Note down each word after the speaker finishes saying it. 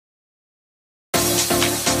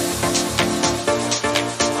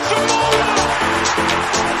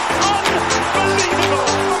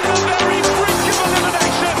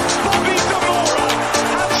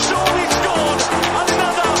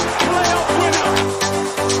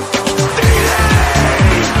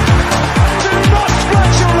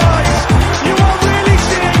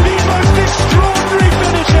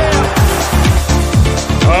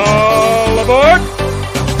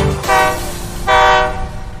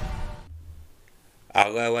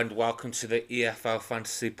Hello and welcome to the EFL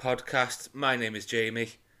Fantasy Podcast. My name is Jamie.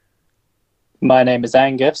 My name is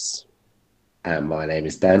Angus. And my name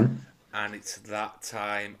is Dan. And it's that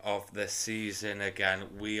time of the season again.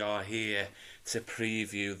 We are here to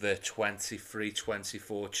preview the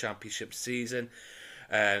 23-24 Championship season,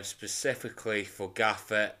 specifically for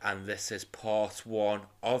Gaffr, and this is part one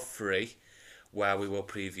of three, where we will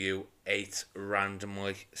preview 8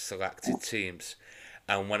 randomly selected teams.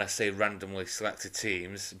 And when I say randomly selected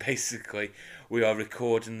teams, basically we are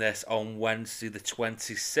recording this on Wednesday the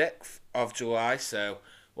 26th of July, so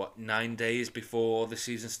 9 days before the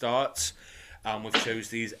season starts. And we've chose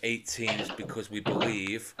these 8 teams because we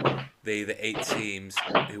believe they're the 8 teams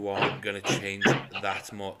who aren't going to change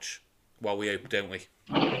that much. Well, we hope, don't we?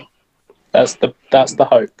 That's the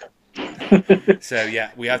hope. So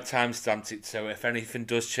yeah, we have time stamped it, so if anything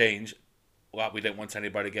does change, well, we don't want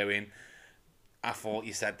anybody going, I thought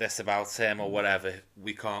you said this about him or whatever.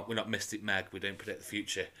 We're not Mystic Meg, we don't predict the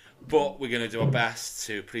future. But we're going to do our best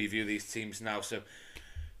to preview these teams now. So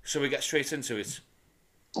shall we get straight into it?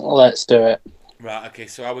 Let's do it. Right, okay,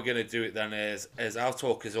 so how we're going to do it then is I'll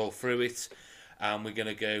talk us all through it, and we're going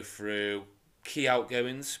to go through key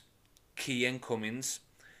outgoings, key incomings,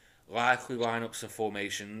 likely lineups and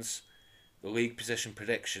formations, the league position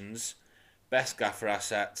predictions, best Gaffr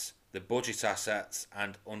assets, the budget assets,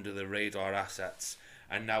 and under the radar assets.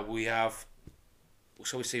 And now we have,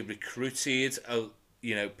 shall we say, recruited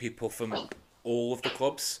people from all of the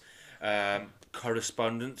clubs,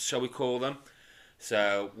 correspondents, shall we call them.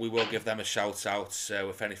 So we will give them a shout out. So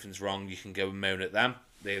if anything's wrong, you can go and moan at them.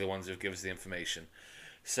 They're the ones who give us the information.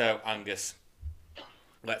 So Angus,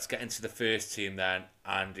 let's get into the first team then,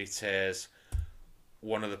 and it is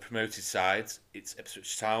one of the promoted sides. It's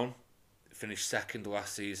Ipswich Town. Finished second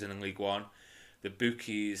last season in League One. The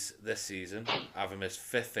bookies this season have them as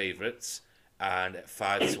 5th favourites and at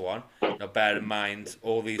 5-1. Now bear in mind,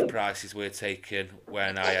 all these prices were taken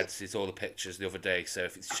when I edited all the pictures the other day, so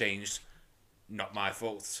if it's changed, not my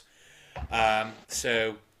fault.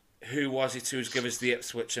 So who was it who was giving us the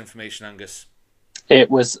Ipswich information, Angus? It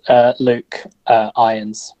was Luke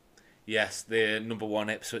Irons. Yes, the number one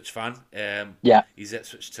Ipswich fan. Yeah. He's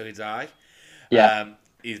Ipswich till he die. Yeah.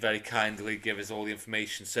 He's very kindly give us all the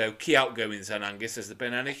information. So, key outgoings then, Angus, has there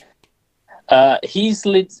been any? He's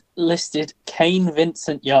listed Kane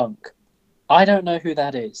Vincent Young. I don't know who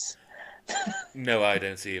that is. No, I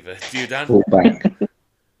don't either. Do you, Dan? Fullback.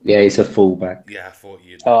 Yeah, he's a fullback. Yeah, I thought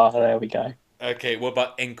you'd. Oh, there we go. Okay, what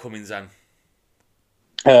about incomings then?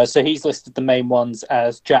 So he's listed the main ones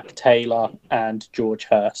as Jack Taylor and George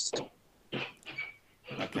Hurst.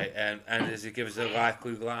 Okay, and does he give us a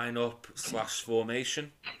likely lineup /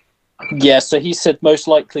 formation? Yeah, so he said most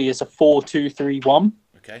likely is a 4-2-3-1.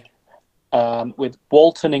 Okay. With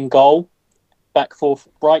Walton in goal, back four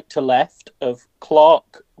right to left of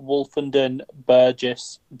Clark, Wolfenden,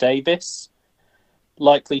 Burgess, Davis.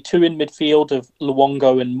 Likely 2 in midfield of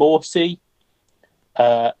Luongo and Morsey.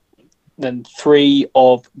 Then 3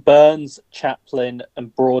 of Burns, Chaplin,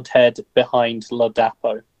 and Broadhead behind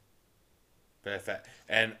Ladapo. Perfect.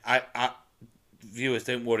 And I viewers,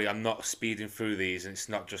 don't worry, I'm not speeding through these, and it's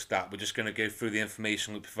not just that. We're just going to go through the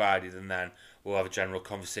information we provided, and then we'll have a general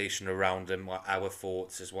conversation around them, like our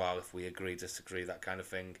thoughts as well, if we agree, disagree, that kind of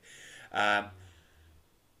thing.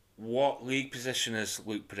 What league position has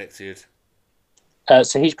Luke predicted?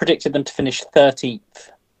 So he's predicted them to finish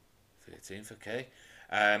 13th. 13th, okay.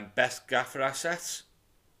 Best Gaffr assets?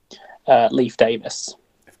 Leif Davis.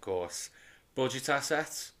 Of course. Budget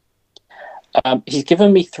assets? He's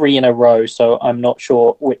given me 3 in a row, so I'm not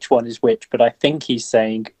sure which one is which, but I think he's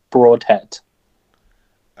saying Broadhead.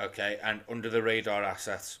 Okay, and under the radar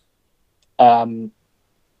assets? I'm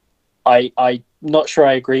not sure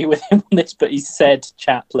I agree with him on this, but he said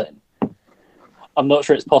Chaplin. I'm not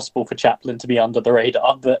sure it's possible for Chaplin to be under the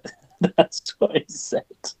radar, but that's what he said.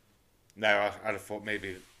 No, I'd have thought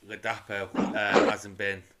maybe Ladapo hasn't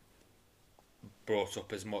been brought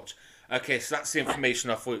up as much. Okay, so that's the information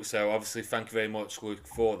off Luke. So obviously, thank you very much, Luke,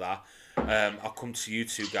 for that. I'll come to you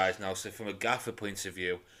two guys now. So from a Gaffr point of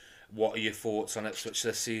view, what are your thoughts on Ipswich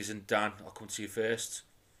this season? Dan, I'll come to you first.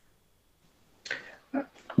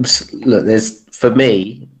 Look, there's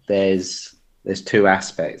 2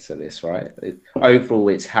 aspects of this, right? Overall,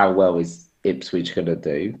 it's how well is Ipswich going to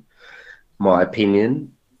do. My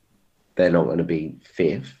opinion, they're not going to be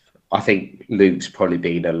 5th. I think Luke's probably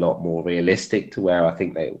been a lot more realistic to where I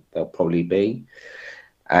think they'll probably be.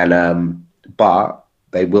 And but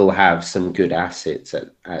they will have some good assets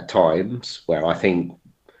at times where I think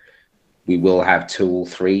we will have 2 or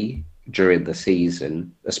 3 during the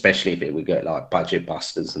season, especially if it would get like budget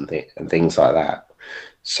busters and things like that.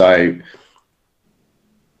 So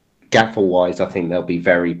Gaffr-wise, I think they'll be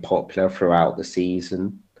very popular throughout the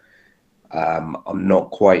season. I'm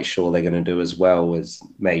not quite sure they're going to do as well as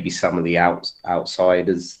maybe some of the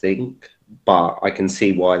outsiders think, but I can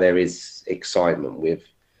see why there is excitement with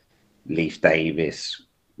Leif Davis,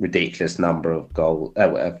 ridiculous number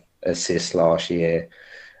of assists last year.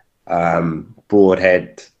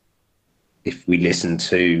 Broadhead, if we listen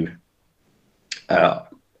to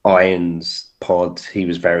Iron's pod, he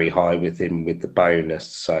was very high with him with the bonus.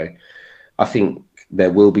 So I think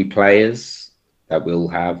there will be players that will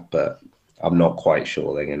have, but I'm not quite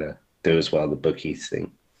sure they're going to do as well the bookies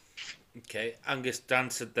think. Okay, Angus Dan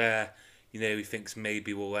said there, he thinks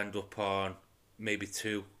maybe we'll end up on maybe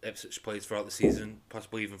 2 Ipswich players throughout the season,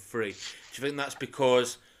 possibly even 3. Do you think that's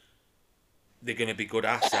because they're going to be good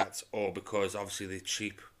assets, or because obviously they're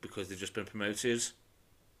cheap because they've just been promoted?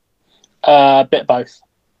 A bit of both.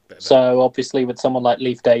 So obviously with someone like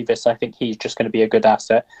Leif Davis, I think he's just going to be a good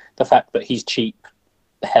asset. The fact that he's cheap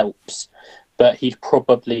helps, but he'd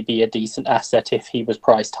probably be a decent asset if he was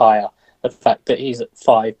priced higher. The fact that he's at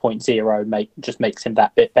 5.0 just makes him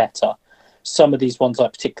that bit better. Some of these ones,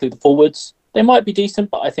 like particularly the forwards, they might be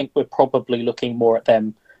decent, but I think we're probably looking more at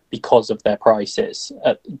them because of their prices,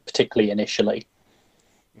 particularly initially.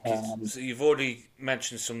 So you've already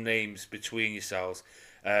mentioned some names between yourselves.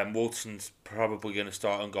 Walton's probably going to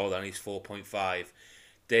start on goal, and he's 4.5.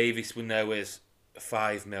 Davies, we know, is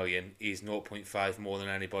 5 million. He's 0.5 more than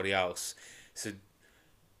anybody else. So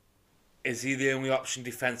is he the only option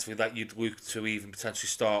defensively that you'd look to even potentially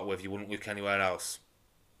start with? You wouldn't look anywhere else?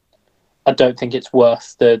 I don't think it's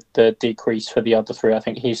worth the decrease for the other 3. I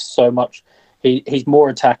think he's so much... He's more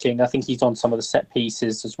attacking. I think he's on some of the set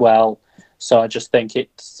pieces as well. So I just think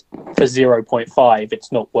it's for 0.5,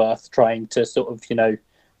 it's not worth trying to sort of,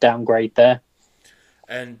 downgrade there.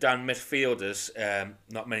 And Dan, midfielders,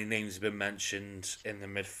 not many names have been mentioned in the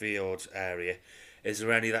midfield area. Is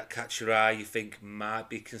there any that catch your eye you think might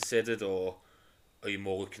be considered, or are you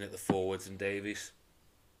more looking at the forwards and Davies?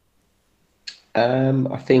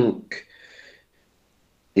 I think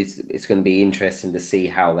it's going to be interesting to see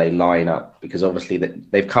how they line up, because obviously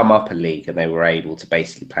they've come up a league and they were able to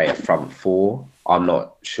basically play a front 4. I'm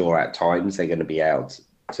not sure at times they're going to be able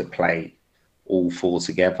to play all 4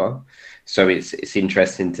 together. So it's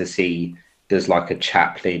interesting to see, does like a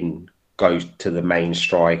Chaplin go to the main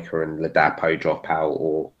striker and Ladapo drop out,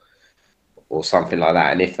 or something like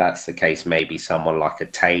that? And if that's the case, maybe someone like a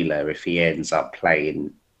Taylor, if he ends up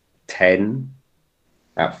playing 10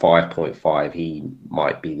 at 5.5, he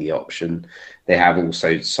might be the option. They have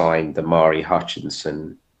also signed Damari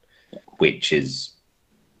Hutchinson, which it's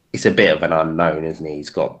a bit of an unknown, isn't he? He's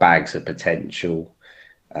got bags of potential,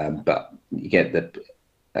 but you get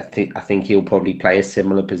I think he'll probably play a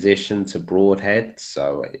similar position to Broadhead.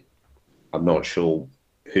 So I'm not sure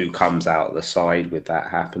who comes out of the side with that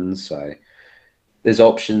happens. So there's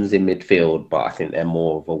options in midfield, but I think they're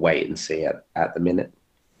more of a wait and see at the minute.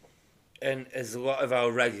 And as a lot of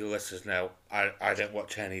our regular listeners know, I don't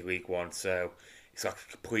watch any League One, so it's like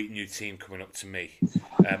a complete new team coming up to me.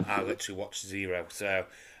 I literally watch 0. So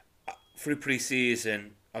through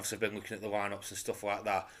pre-season, obviously I've been looking at the lineups and stuff like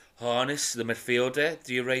that. Harness, the midfielder,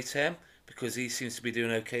 do you rate him? Because he seems to be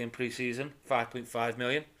doing okay in pre-season, 5.5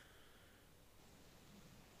 million.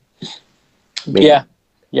 Yeah.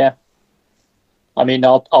 I mean,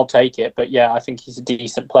 I'll take it, but yeah, I think he's a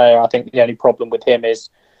decent player. I think the only problem with him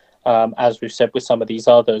is, as we've said with some of these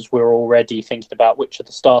others, we're already thinking about which of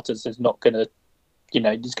the starters is not going to,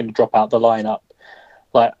 he's going to drop out the lineup.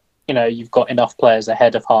 Like, you've got enough players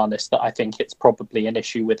ahead of Harness that I think it's probably an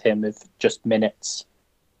issue with him of just minutes.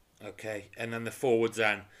 Okay, and then the forwards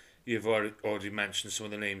then, you've already mentioned some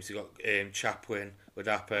of the names. You've got Chaplin,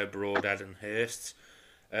 Ladapo, Broadhead and Hurst,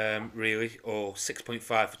 really, or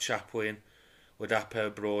 6.5 for Chaplin,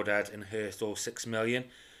 Ladapo, Broadhead and Hurst, all 6 million.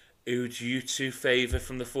 Who do you 2 favour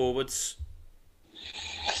from the forwards?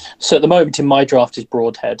 So at the moment in my draft is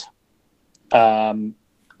Broadhead. I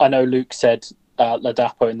know Luke said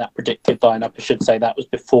Ladapo in that predicted lineup. I should say that was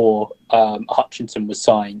before Hutchinson was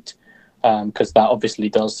signed, because that obviously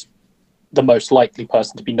does the most likely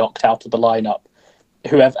person to be knocked out of the lineup.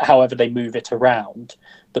 However they move it around,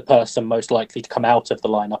 the person most likely to come out of the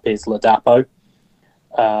lineup is Ladapo.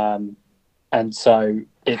 And so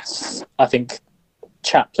I think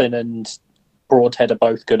Chaplin and Broadhead are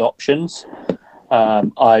both good options.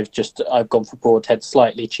 I've gone for Broadhead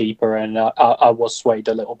slightly cheaper, and I was swayed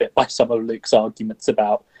a little bit by some of Luke's arguments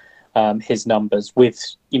about his numbers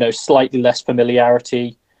with slightly less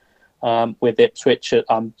familiarity with Ipswich.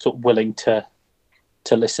 I'm sort of willing to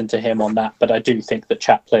to listen to him on that. But I do think that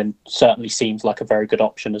Chaplin certainly seems like a very good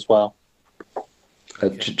option as well.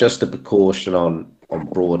 Just a precaution on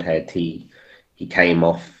Broadhead. He came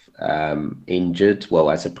off injured, well,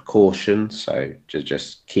 as a precaution. So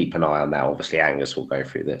just keep an eye on that. Obviously, Angus will go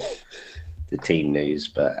through the team news,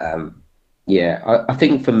 but I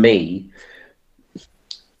think for me,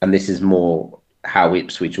 and this is more how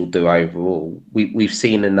Ipswich will do overall. We've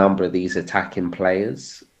seen a number of these attacking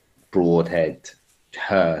players, Broadhead,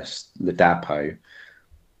 Hurst, Ladapo.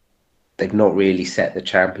 They've not really set the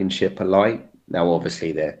Championship alight. Now,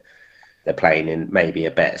 obviously, they're playing in maybe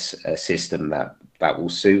a better system that will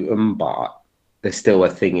suit them, but there's still a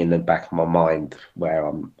thing in the back of my mind where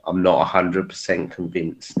I'm not 100%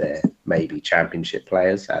 convinced they're maybe Championship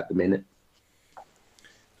players at the minute.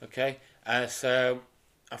 Okay, so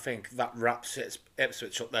I think that wraps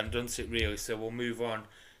Ipswich up then, doesn't it, really? So we'll move on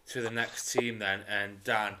to the next team then. And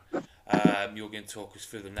Dan, you're going to talk us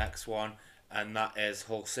through the next one, and that is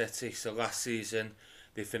Hull City. So last season,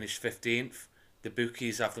 they finished 15th. The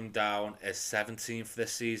bookies have them down as 17th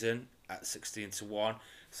this season at 16-1.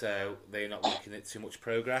 So they're not looking at too much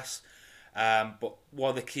progress. But what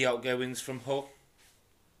are the key outgoings from Hull?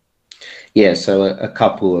 Yeah, so a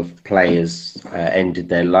couple of players ended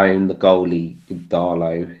their loan. The goalie,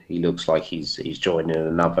 Darlow, he looks like he's joining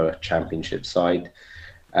another Championship side.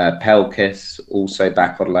 Pelkis also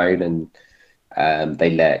back on loan, and they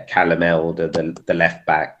let Callum Elder, the left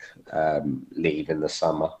back, leave in the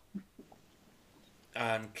summer.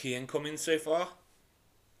 And key incoming so far?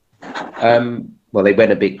 Well, they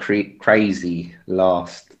went a bit crazy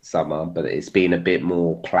last summer, but it's been a bit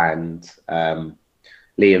more planned.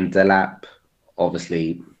 Liam Delap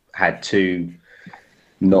obviously had two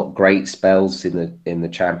not great spells in the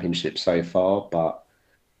Championship so far, but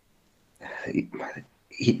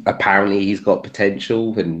apparently he's got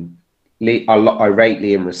potential, and I rate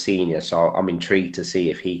Liam Rossignol, so I'm intrigued to see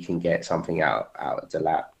if he can get something out of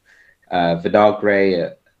Delap.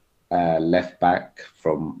 Vinagre at left back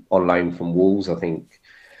on loan from Wolves. I think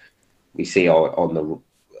we see on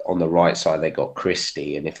the right side they got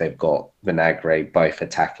Christie, and if they've got Vinagre both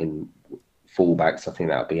attacking fullbacks, I think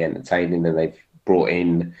that'll be entertaining. And they've brought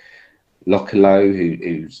in Lokilo,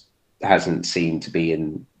 who hasn't seemed to be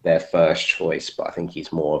in their first choice, but I think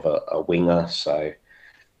he's more of a winger. So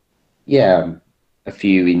yeah, a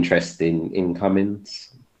few interesting incomings.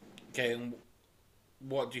 Okay, and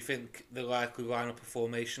what do you think the likely lineup of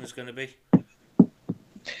formation is going to be?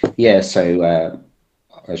 Yeah, so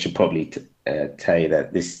I should probably tell you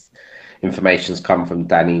that this information's come from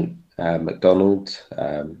Danny McDonald.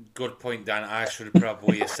 Good point, Dan. I should have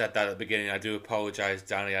probably have said that at the beginning. I do apologise,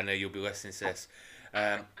 Danny. I know you'll be listening to this.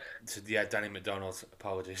 Danny McDonald,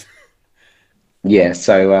 apologies. Yeah,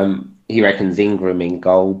 so he reckons Ingram in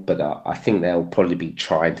goal, but I think they'll probably be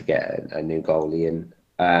trying to get a new goalie in.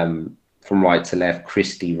 From right to left,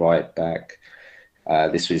 Christie right back.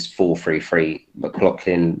 This was 4-3-3.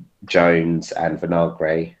 McLaughlin, Jones, and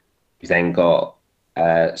Vinagre. We then got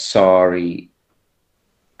Sari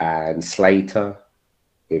and Slater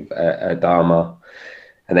with Adama,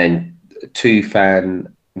 and then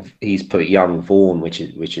Tufan. He's put young Vaughan, which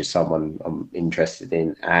is someone I'm interested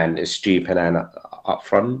in, and Estupiñán up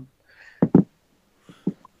front.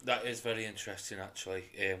 That is very interesting, actually.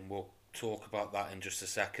 We'll talk about that in just a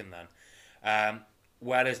second then.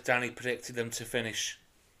 Where has Danny predicted them to finish?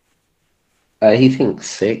 He thinks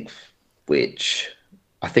 6th, which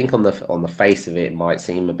I think on the face of it might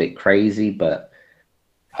seem a bit crazy, but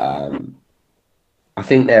I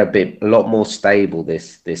think they're a lot more stable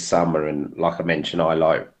this summer. And like I mentioned, I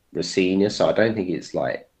like Rossignol, so I don't think it's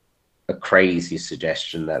like a crazy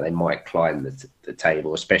suggestion that they might climb the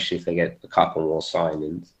table, especially if they get a couple more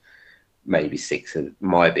signings. Maybe 6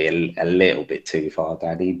 might be a little bit too far,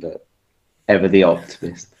 Danny, but ever the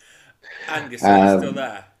optimist. Angus, are you still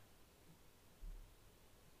there?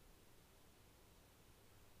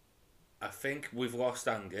 I think we've lost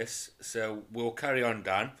Angus, so we'll carry on,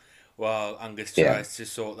 Dan, while Angus tries to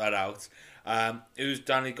sort that out. Who's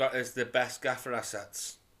Danny got as the best Gaffr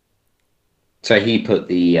assets? So he put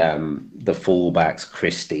the fullbacks,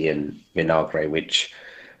 Christie and Vinagre, which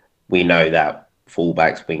we know that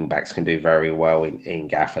fullbacks, wingbacks can do very well in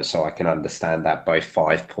Gaffr, so I can understand that. Both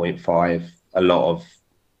 5.5, a lot of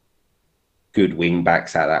good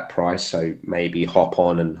wingbacks at that price, so maybe hop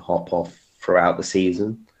on and hop off throughout the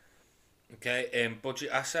season. Okay, budget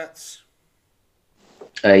assets?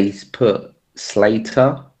 He's put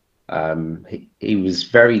Slater. He was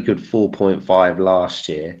very good 4.5 last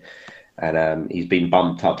year, and he's been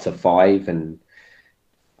bumped up to 5, and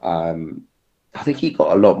I think he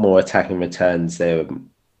got a lot more attacking returns there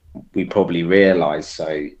we probably realise.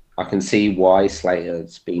 So I can see why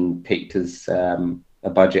Slater's been picked as a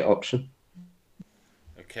budget option.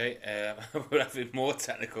 Okay, we're having more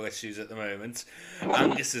technical issues at the moment.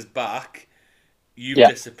 Angus is back. You've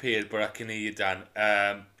disappeared, but I can hear you, Dan.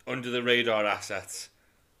 Under the radar assets.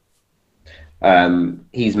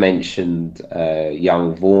 He's mentioned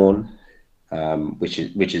young Vaughan, which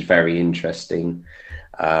is very interesting.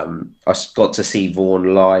 I got to see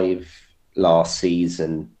Vaughan live last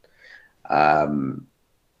season, and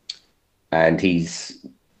he's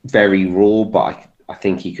very raw, but I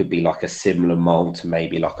think he could be like a similar mold to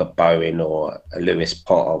maybe like a Bowen or a Lewis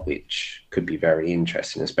Potter, which could be very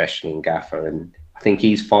interesting, especially in Gaffr. And I think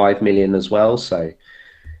he's 5 million as well. So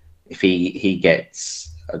if he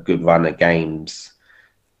gets a good run of games,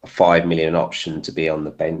 a 5 million option to be on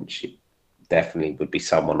the bench, it definitely would be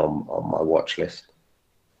someone on my watch list.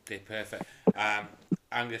 Okay, perfect.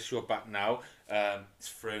 Angus, you're back now. It's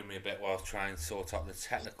thrown me a bit while I was trying to sort out the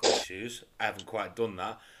technical issues. I haven't quite done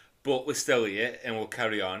that, but we're still here and we'll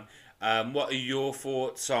carry on. What are your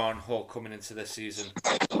thoughts on Hull coming into this season?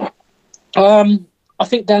 I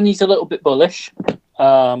think Danny's a little bit bullish.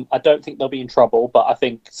 I don't think they'll be in trouble, but I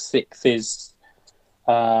think 6th is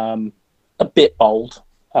a bit bold.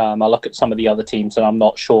 I look at some of the other teams and I'm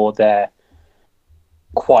not sure they're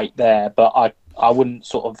quite there, but I wouldn't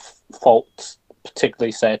sort of fault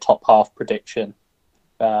particularly say a top half prediction,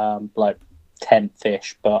 like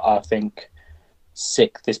 10th-ish, but I think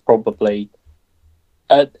 6th is probably,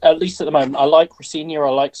 at least at the moment, I like Rossini, I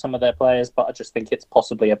like some of their players, but I just think it's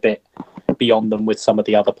possibly a bit beyond them with some of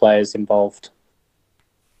the other players involved.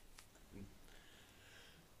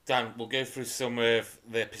 Dan, we'll go through some of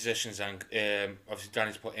the positions, and obviously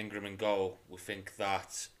Danny's put Ingram in goal. We think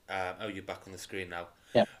that, you're back on the screen now.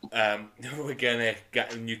 Yeah. We're going to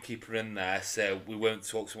get a new keeper in there, so we won't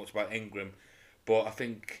talk so much about Ingram, but I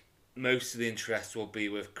think most of the interest will be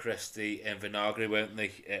with Christie and Vinagre, won't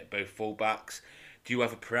they? Both fullbacks. Do you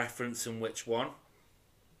have a preference in which one?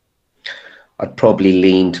 I'd probably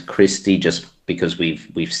lean to Christie just because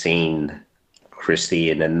we've seen Christie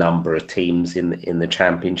in a number of teams in the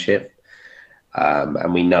Championship,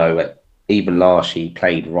 and we know even last year he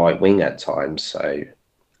played right wing at times. So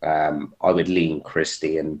I would lean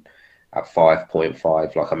Christie, and at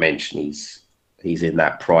 5.5, like I mentioned, he's in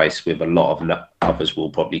that price with a lot of others we'll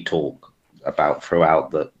probably talk about throughout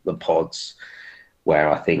the pods, where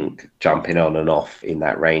I think jumping on and off in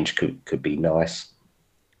that range could be nice.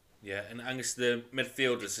 Yeah, and Angus, the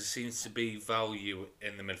midfielders, there seems to be value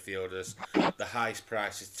in the midfielders. The highest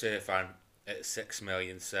price is Turfan at 6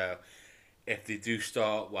 million, so if they do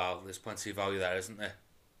start well, there's plenty of value there, isn't there?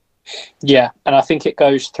 Yeah, and I think it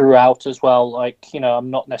goes throughout as well. Like,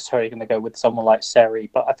 I'm not necessarily going to go with someone like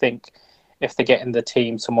Seri, but I think if they get in the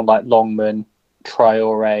team, someone like Longman,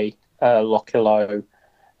 Traore, Lokilo,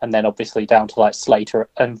 and then obviously down to like Slater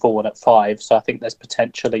and Vaughan at 5. So I think there's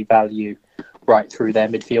potentially value right through their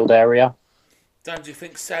midfield area. Dan, do you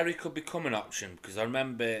think Seri could become an option? Because I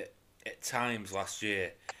remember at times last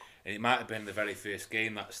year, and it might have been the very first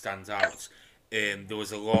game that stands out, there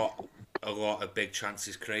was a lot of big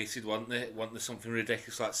chances created, wasn't there? Wasn't there something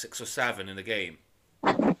ridiculous like 6 or 7 in a game?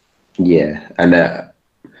 Yeah, and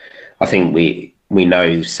I think we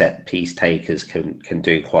know set piece takers can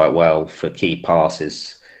do quite well for key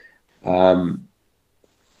passes.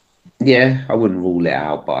 Yeah, I wouldn't rule it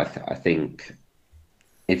out, but I think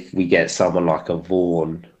if we get someone like a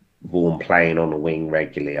Vaughan playing on a wing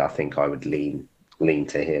regularly, I think I would lean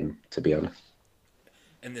to him, to be honest.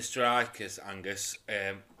 In the strikers, Angus,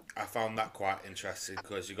 I found that quite interesting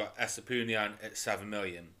because you've got Estepunian at 7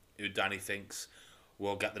 million, who Danny thinks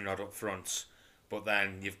will get the nod up front. But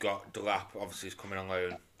then you've got Delap, obviously, is coming on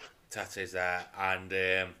loan. Tete's there. And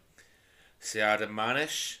Siada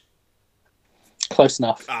Manish. Close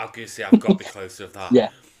enough. I was going to say, I've got to be close with that.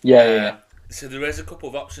 Yeah. So there is a couple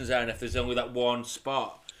of options there, and if there's only that one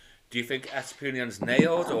spot, do you think Estepunian's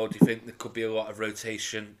nailed, or do you think there could be a lot of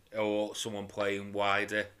rotation or someone playing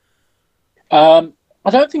wider? I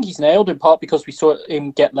don't think he's nailed, in part because we saw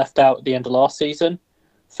him get left out at the end of last season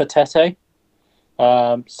for Tete.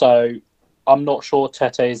 So I'm not sure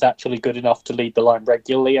Tete is actually good enough to lead the line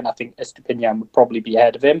regularly, and I think Estepinian would probably be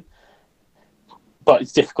ahead of him. But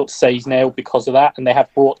it's difficult to say he's nailed because of that, and they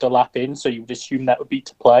have brought Delap in, so you would assume that would be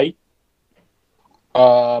to play.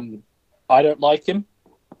 I don't like him.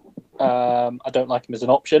 I don't like him as an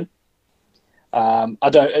option. I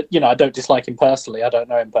don't dislike him personally. I don't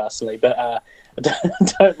know him personally, but I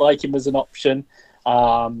don't like him as an option.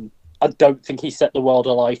 I don't think he set the world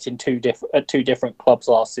alight in two different clubs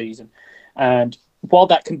last season. And while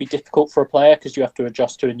that can be difficult for a player because you have to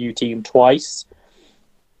adjust to a new team twice,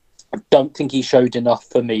 don't think he showed enough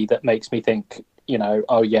for me that makes me think,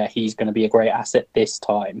 oh yeah, he's going to be a great asset this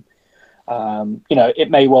time. It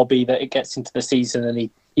may well be that it gets into the season and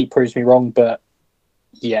he proves me wrong, but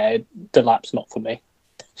yeah, Delap's not for me.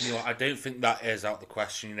 I don't think that is out the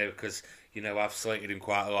question, because, I've slated him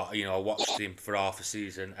quite a lot. I watched him for half a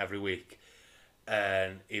season every week,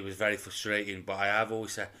 and it was very frustrating. But I have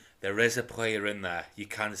always said there is a player in there. You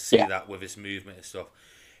can see that with his movement and stuff.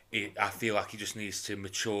 I feel like he just needs to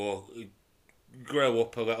mature, grow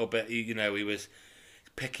up a little bit. He was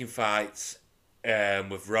picking fights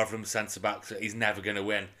with Rotherham centre backs that he's never going to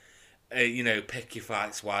win. Pick your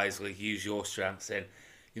fights wisely, use your strengths in.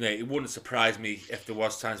 It wouldn't surprise me if there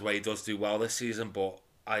was times where he does do well this season, but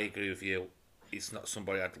I agree with you. It's not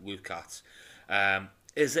somebody I'd look at.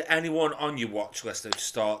 Is there anyone on your watch list to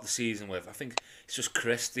start the season with? I think it's just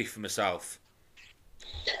Christie for myself.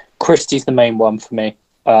 Christie's the main one for me.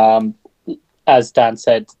 As Dan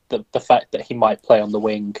said, the fact that he might play on the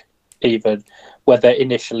wing, even whether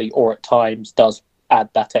initially or at times, does add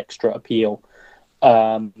that extra appeal.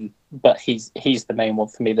 But he's the main one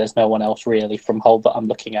for me. There's no one else really from Hull that I'm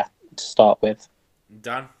looking at to start with.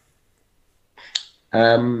 Dan?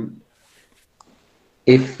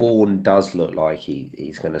 If Vaughan does look like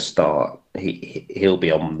he's going to start, he'll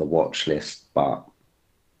be on the watch list, but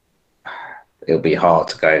it'll be hard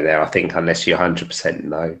to go there, I think, unless you're 100%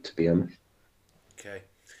 no, to be honest. Okay.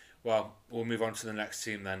 Well, we'll move on to the next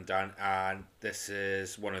team then, Dan, and this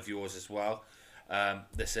is one of yours as well.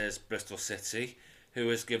 This is Bristol City. Who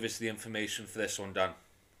has given us the information for this one, Dan?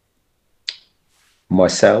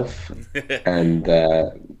 Myself and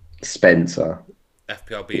Spencer.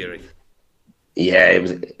 FPL Beery. Yeah,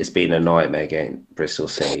 it's been a nightmare getting Bristol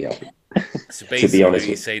City up. So basically, to be honest,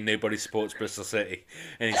 he's saying nobody supports Bristol City,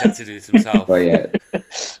 and he's had to do it himself. Well, yeah.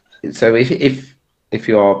 So if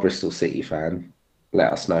you are a Bristol City fan,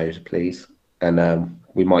 let us know, please, and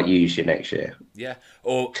we might use you next year. Yeah,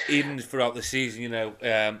 or even throughout the season,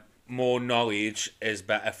 more knowledge is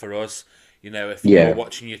better for us. If you're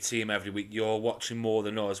watching your team every week, you're watching more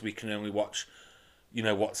than us. We can only watch,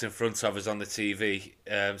 what's in front of us on the TV.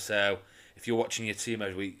 So if you're watching your team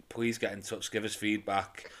every week, please get in touch, give us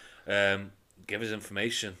feedback, give us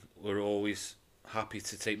information. We're always happy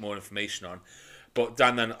to take more information on. But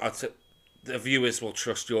Dan, then the viewers will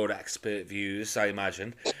trust your expert views, I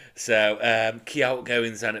imagine. So key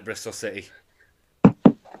outgoings then at Bristol City.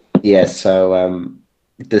 Yeah, so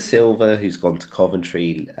De Silva, who's gone to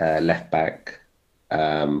Coventry, left back.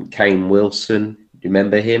 Kane Wilson, do you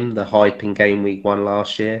remember him? The hype in game week 1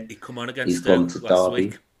 last year. He come on against He's gone to Derby.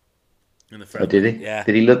 Week in the did he? Yeah.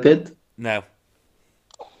 Did he look good? No.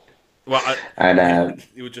 Well,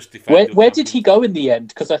 he would just defend. Where did he go in the end?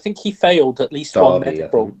 Because I think he failed at least one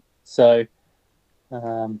medical. So,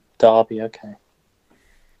 Derby, okay.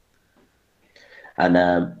 And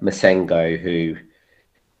Masengo, who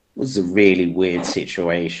was a really weird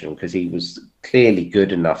situation because he was clearly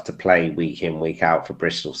good enough to play week in, week out for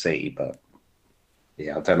Bristol City, but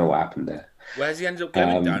yeah, I don't know what happened there. Where's he ended up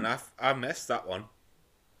going, Dan? I missed that one.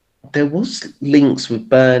 There was links with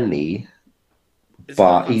Burnley,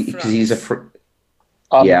 but because he's a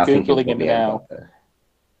I'm Googling him now.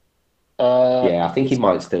 Yeah, I think he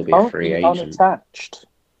might still be a free agent. Unattached.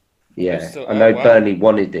 Yeah, I know Burnley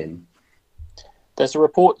wanted him. There's a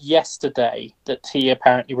report yesterday that he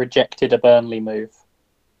apparently rejected a Burnley move.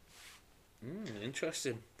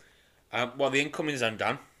 Interesting. Well, the incomings on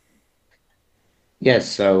Dan. Yes,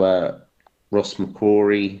 so Ross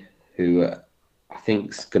McCrory, who I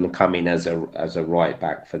think is going to come in as a right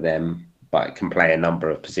back for them, but can play a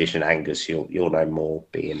number of positions. Angus, you'll know more,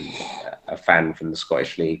 being a fan from the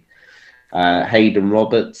Scottish League. Hayden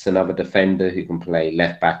Roberts, another defender who can play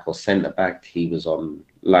left back or centre back. He was on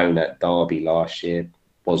loan at Derby last year,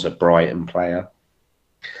 was a Brighton player.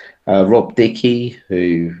 Rob Dickey,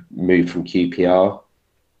 who moved from QPR.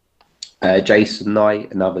 Jason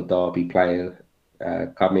Knight, another Derby player,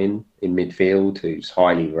 come in midfield, who's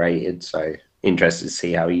highly rated. So interested to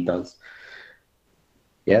see how he does.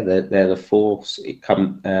 Yeah, they're the 4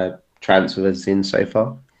 transfers in so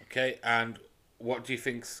far. Okay, and what do you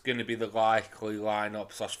think is going to be the likely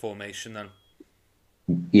lineup / formation then?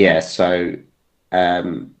 Yeah, so I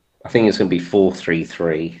think it's going to be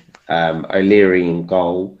 4-3-3. O'Leary in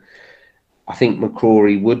goal. I think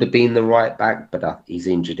McCrory would have been the right back, but he's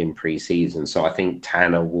injured in pre-season, so I think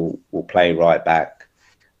Tanner will play right back.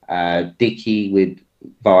 Dickey with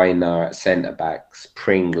Viner at centre backs,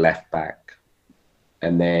 Pring left back,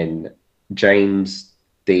 and then James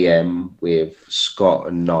DM with Scott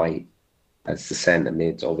and Knight as the centre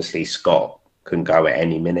mids. Obviously, Scott can go at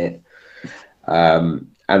any minute. And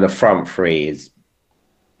the front three is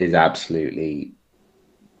is absolutely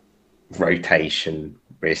rotation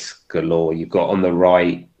risk galore. You've got on the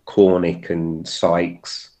right Cornick and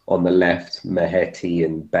Sykes, on the left Maheti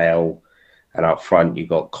and Bell, and up front you've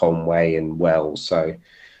got Conway and Wells. So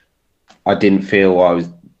I didn't feel I was,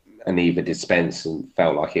 and either did Spence, and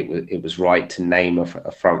felt like it was right to name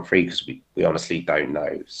a front three because we honestly don't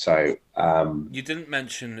know. So you didn't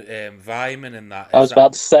mention Vyman in that. I was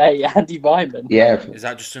about to say Andy Vyman. Yeah, is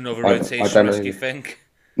that just another rotation risk? You think?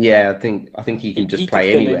 Yeah, I think he can just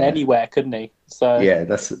play anywhere. In anywhere, couldn't he? So yeah,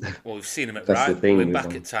 that's well, we've seen him at right wing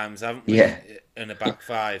back at times, haven't we? Yeah, in a back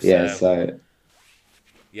five. Yeah, so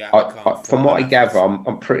yeah, from what I gather,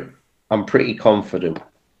 I'm pretty confident.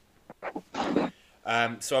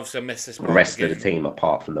 So obviously I missed this. The rest of the team,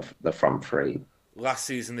 apart from the front three. Last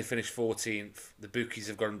season they finished 14th. The bookies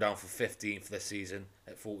have got them down for 15th this season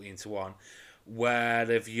at 14-1. Where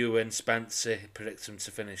have you and Spencer predict them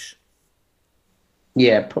to finish?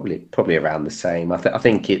 Yeah, probably around the same. I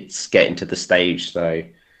think it's getting to the stage though,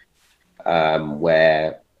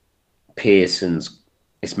 where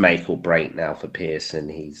it's make or break now for Pearson.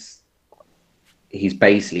 He's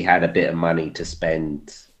basically had a bit of money to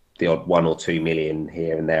spend, the odd 1 or 2 million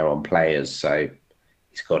here and there on players, so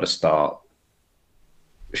he's got to start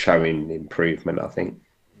showing improvement, I think.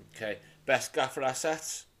 Okay, best Gaffr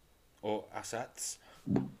assets? Well,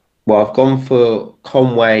 I've gone for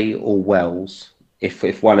Conway or Wells.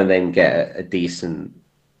 If one of them get a decent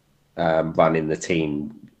run in the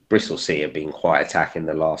team, Bristol City have been quite attacking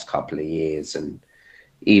the last couple of years, and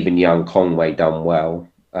even young Conway done well.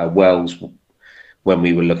 Wells, when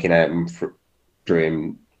we were looking at him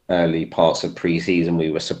during early parts of pre-season,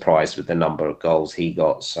 we were surprised with the number of goals he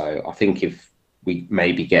got. So I think if we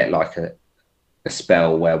maybe get like a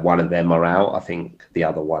spell where one of them are out, I think the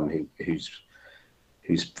other one who's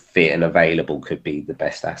fit and available could be the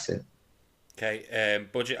best asset. Okay,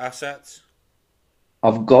 budget assets?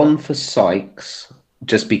 I've gone for Sykes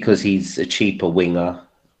just because he's a cheaper winger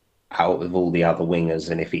out of all the other wingers,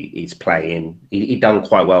 and if he's playing, he done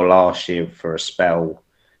quite well last year for a spell.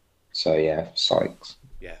 So yeah, Sykes.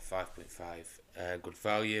 Yeah, 5.5, good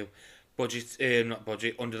value. Budget, not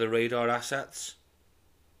budget, under the radar assets?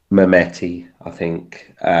 Mehmeti, I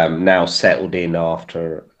think, now settled in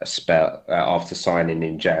after a spell, after signing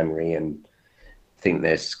in January, and I think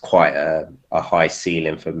there's quite a high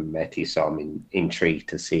ceiling for Mehmeti, so I'm intrigued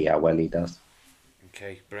to see how well he does.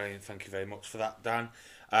 Okay, brilliant. Thank you very much for that, Dan.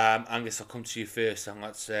 Angus, I'll come to you first, and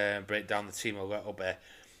let's break down the team a little bit.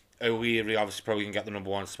 O'Leary obviously probably can get the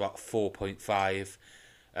number one spot, 4.5.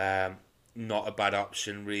 Not a bad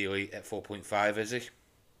option really at 4.5, is he?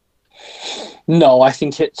 No, I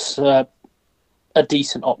think it's a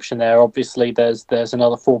decent option there. Obviously, there's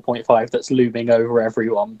another 4.5 that's looming over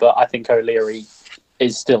everyone, but I think O'Leary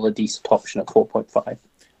is still a decent option at 4.5.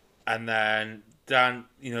 And then Dan,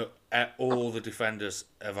 all the defenders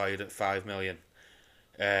are valued at 5 million.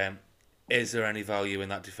 Is there any value in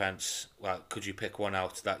that defence? Like, could you pick one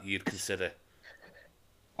out that you'd consider?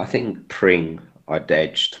 I think Pring, I'd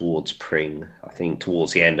edge towards Pring. I think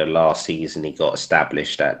towards the end of last season, he got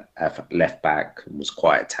established at left back and was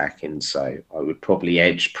quite attacking. So I would probably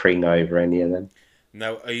edge Pring over any of them.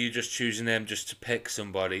 Now, are you just choosing him just to pick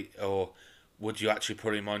somebody, or would you actually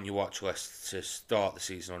put him on your watch list to start the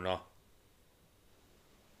season or not?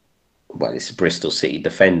 Well, it's a Bristol City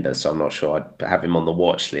defender, so I'm not sure I'd have him on the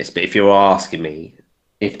watch list. But if you're asking me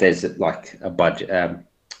if there's like a budget,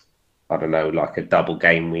 I don't know, like a double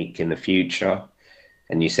game week in the future,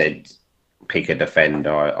 and you said pick a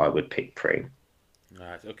defender, I would pick Pring.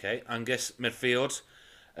 Right, okay. Angus, midfield.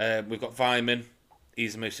 We've got Vyman.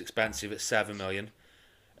 He's the most expensive at 7 million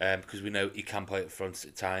because we know he can play at front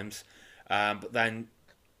at times. But then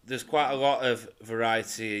there's quite a lot of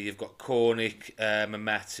variety. You've got Cornick,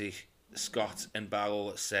 Mehmeti, Scott and Barrel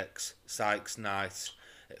at 6, Sykes, Knight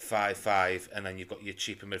at 5.5, and then you've got your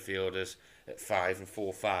cheaper midfielders at 5 and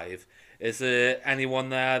 4.5. Is there anyone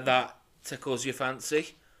there that tickles your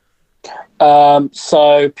fancy?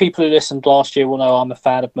 So people who listened last year will know I'm a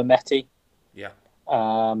fan of Mehmeti. Yeah.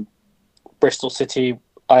 Bristol City,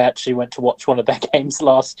 I actually went to watch one of their games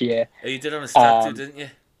last year. Oh, you did on a stag do, didn't you?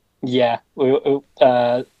 Yeah.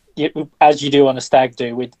 As you do on a stag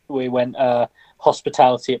do, we went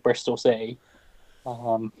hospitality at Bristol City.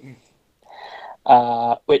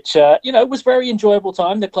 Which was very enjoyable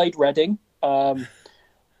time. They played Reading. But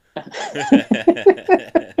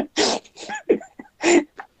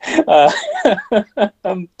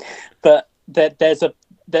there's a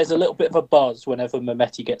little bit of a buzz whenever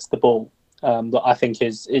Mehmeti gets the ball that I think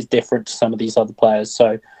is different to some of these other players.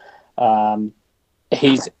 So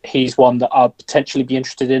he's one that I'd potentially be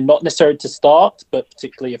interested in, not necessarily to start, but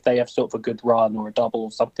particularly if they have sort of a good run or a double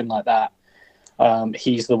or something like that.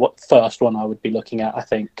 He's the first one I would be looking at, I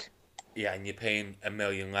think. Yeah, and you're paying $1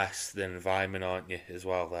 million less than Vyman, aren't you, as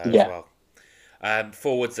well there Yeah. as well.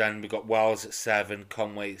 Forwards then, we've got Wells at 7,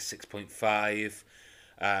 Conway at 6.5.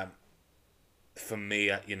 For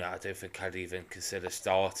me, I don't think I'd even consider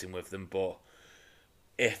starting with them, but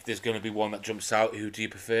if there's going to be one that jumps out, who do you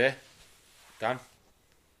prefer? Dan?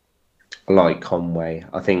 I like Conway.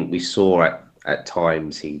 I think we saw at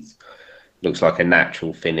times he looks like a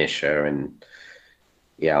natural finisher, and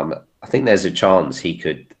I think there's a chance he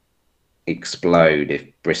could explode if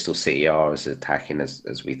Bristol City are as attacking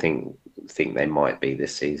as we think they might be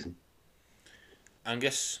this season.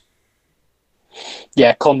 Angus?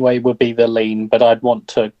 Yeah, Conway would be the lean, but I'd want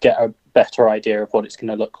to get a better idea of what it's going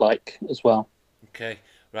to look like as well. Okay,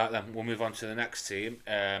 right then, we'll move on to the next team.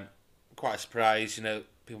 Quite a surprise,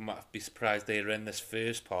 people might be surprised they're in this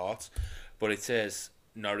first part, but it is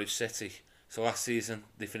Norwich City. So last season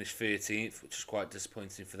they finished 13th, which is quite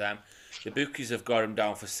disappointing for them. The bookies have got them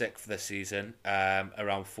down for 6th this season,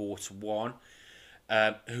 around 4-1.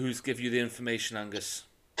 Who's give you the information, Angus?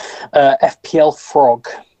 FPL Frog.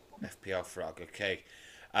 FPL Frog, okay.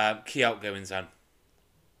 Key outgoings then.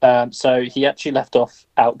 So he actually left off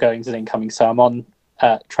outgoings and incomings. So I'm on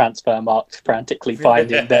Transfermarkt frantically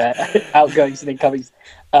finding their outgoings and incomings.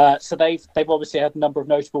 So they've obviously had a number of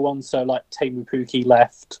notable ones. So like Teemu Pukki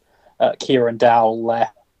left, Kieran Dowell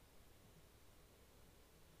left.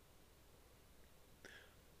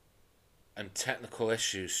 And technical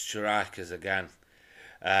issues, strikers again.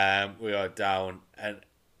 We are down, and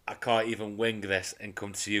I can't even wing this and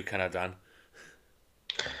come to you, can I, Dan?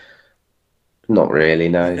 Not really,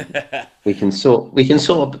 no. we can sort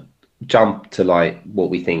of jump to like what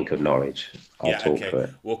we think of Norwich. I'll talk to it.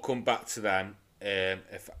 We'll come back to them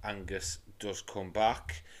if Angus does come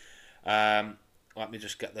back. Let me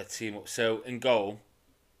just get their team up. So in goal,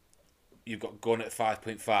 you've got Gunn at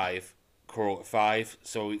 5.5, Crow at 5.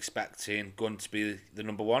 So we're expecting Gunn to be the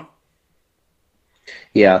number one.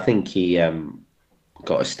 Yeah, I think he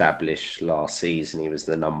got established last season. He was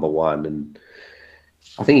the number one, and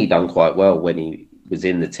I think he done quite well when he was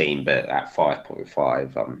in the team. But at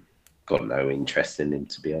 5.5, got no interest in him,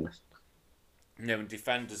 to be honest. No, and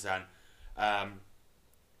defenders then,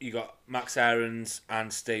 you got Max Aarons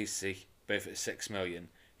and Stacey both at 6 million.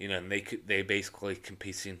 And they basically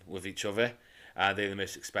competing with each other. They're the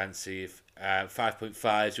most expensive.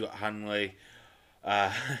 5.5, you got Hanley.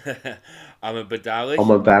 Amabadali.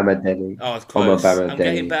 Oh, it's close. I'm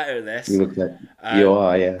getting better at this. You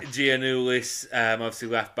are, yeah. Giannoulis, obviously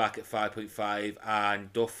left back at 5.5,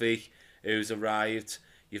 and Duffy, who's arrived.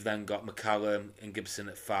 You've then got McCallum and Gibson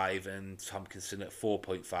at 5, and Tompkinson at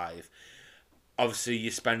 4.5. Obviously,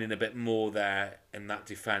 you're spending a bit more there in that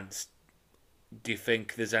defence. Do you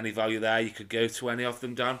think there's any value there? You could go to any of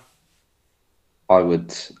them, Dan? I would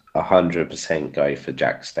 100% go for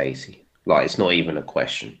Jack Stacey. Like, it's not even a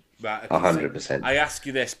question. Right, 100%. I ask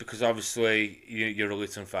you this because obviously you're a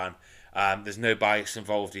Luton fan. There's no bias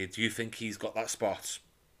involved here. Do you think he's got that spot?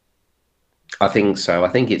 I think so. I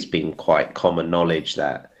think it's been quite common knowledge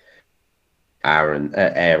that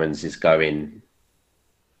Aarons is going.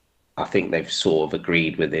 I think they've sort of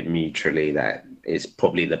agreed with it mutually that it's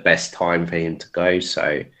probably the best time for him to go.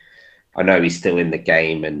 So I know he's still in the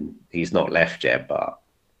game and he's not left yet, but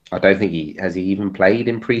I don't think he even played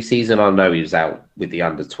in pre-season. I know he was out with the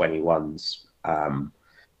under-21s.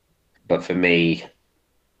 But for me,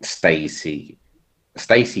 Stacey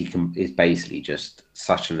is basically just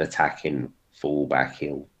such an attacking fullback.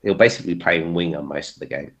 He'll basically play in winger most of the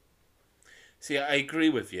game. See, I agree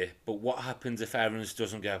with you, but what happens if Evans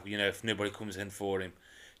doesn't go? If nobody comes in for him,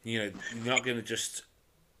 you're not going to just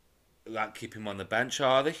keep him on the bench,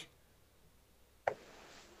 are they?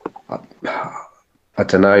 I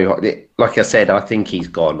don't know. Like I said, I think he's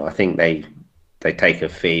gone. I think they take a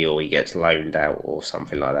fee or he gets loaned out or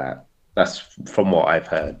something like that. That's from what I've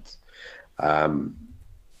heard.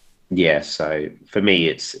 So for me,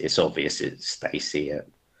 it's obvious it's Stacey.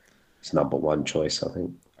 It's number one choice, I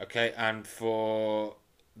think. Okay, and for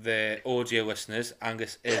the audio listeners,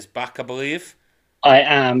 Angus is back, I believe. I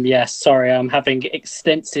am, yes. Sorry, I'm having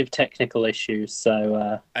extensive technical issues.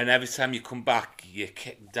 So, and every time you come back, you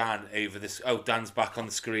kick Dan over this. Oh, Dan's back on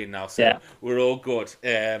the screen now, so we're all good.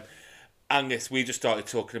 Angus, we just started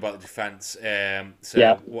talking about the defence.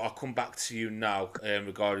 I'll come back to you now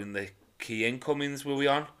regarding the key incomings. Were we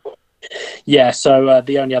on? Yeah, so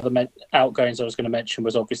the only other outgoings I was going to mention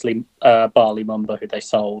was obviously Barley Mumba, who they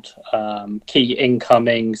sold. Key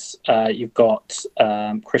incomings, you've got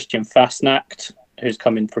Christian Fastnacht, who's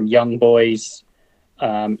coming from Young Boys.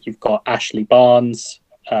 You've got Ashley Barnes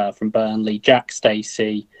from Burnley, Jack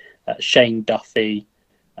Stacey, Shane Duffy,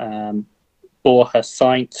 Borja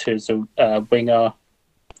Sainz, who's a winger.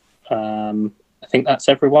 I think that's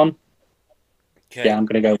everyone. Okay. Yeah, I'm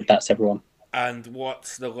going to go with that's everyone. And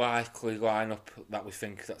what's the likely lineup that we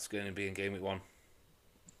think that's going to be in game week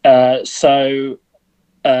 1? So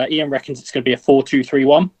Ian reckons it's going to be a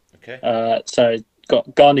 4-2-3-1. Okay. So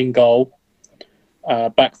got Gunn in goal.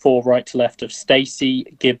 Back four, right to left of Stacey,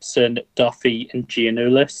 Gibson, Duffy, and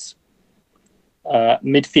Giannoulis.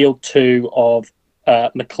 Midfield two of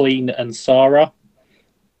McLean and Sarah.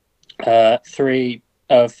 Three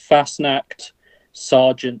of Fasnacht,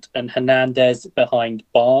 Sargent, and Hernandez behind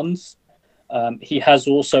Barnes. He has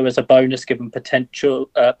also, as a bonus, given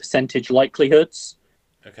potential percentage likelihoods.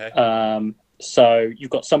 Okay. So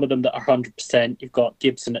you've got some of them that are 100%. You've got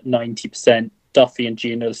Gibson at 90%, Duffy and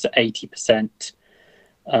Giannoulis at 80%.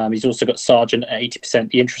 He's also got Sargent at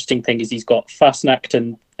 80%. The interesting thing is he's got Fasnacht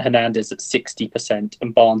and Hernandez at 60%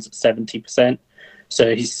 and Barnes at 70%.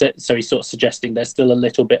 So he's sort of suggesting there's still a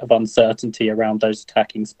little bit of uncertainty around those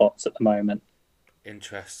attacking spots at the moment.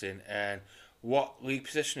 Interesting. And what league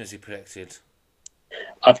position has he predicted?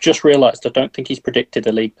 I've just realised I don't think he's predicted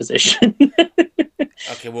a league position.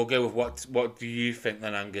 Okay, we'll go with what do you think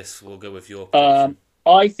then, Angus? We'll go with your prediction.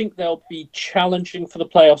 I think they'll be challenging for the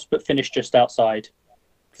playoffs but finish just outside.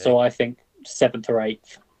 Okay. So I think 7th or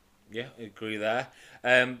 8th. Yeah, I agree there.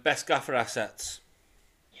 Best Gaffr assets?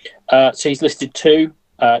 So he's listed 2.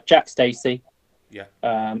 Jack Stacey. Yeah.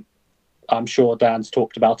 I'm sure Dan's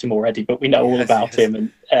talked about him already, but we know all about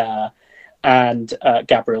him. And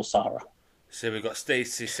Gabriel Sara. So we've got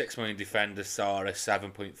Stacey, 6 million defender, Sara,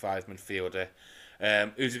 7.5 midfielder.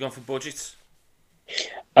 Who's he gone for budget?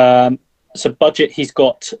 So budget, he's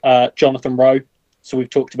got Jonathan Rowe. So we've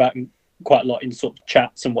talked about him quite a lot in sort of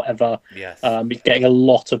chats and whatever. Yes. He's getting a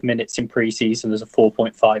lot of minutes in pre-season. There's a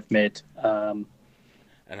 4.5 mid. And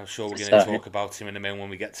I'm sure we're going to talk about him in a minute when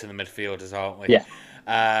we get to the midfielders, aren't we? Yeah.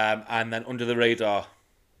 And then under the radar?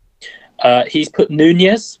 He's put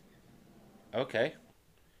Nunez. Okay.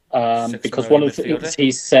 Because one of the things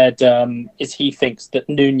he said is he thinks that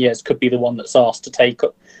Nunez could be the one that's asked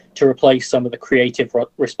to replace some of the creative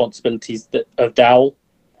responsibilities of Dowell,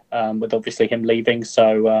 with obviously him leaving.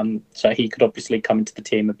 So he could obviously come into the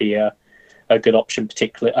team and be a good option.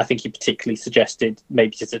 Particularly, I think he particularly suggested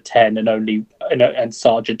maybe as a 10 and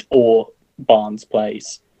Sargent or Barnes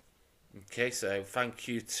plays. Okay, so thank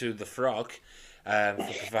you to the Frog for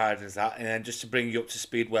providing us that, and then just to bring you up to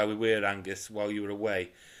speed where we were, Angus, while you were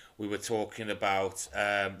away. We were talking about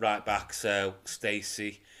right back, so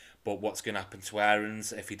Stacey, but what's going to happen to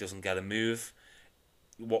Aarons if he doesn't get a move?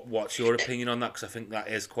 What's your opinion on that? Because I think that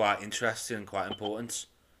is quite interesting and quite important.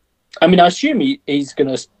 I mean, I assume he's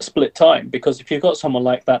going to split time, because if you've got someone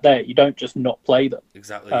like that there, you don't just not play them.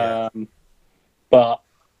 Exactly, yeah. But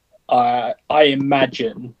I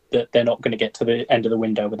imagine that they're not going to get to the end of the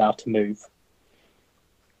window without a move.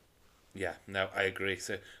 Yeah, no, I agree.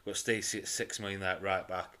 So we've got Stacey at 6 million there, right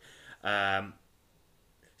back.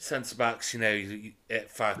 Centre backs, at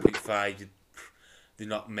 5.5, they're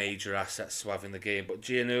not major assets to have in the game. But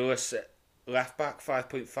Giannoulis at left back,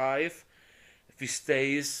 5.5. If he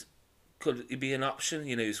stays, could he be an option?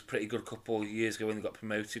 He was a pretty good couple of years ago when he got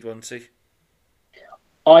promoted, wasn't he?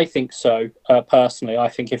 I think so. Personally, I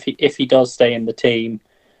think if he does stay in the team,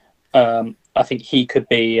 I think he could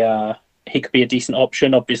be a decent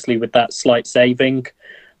option. Obviously, with that slight saving,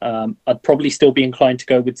 I'd probably still be inclined to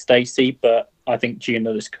go with Stacey, but I think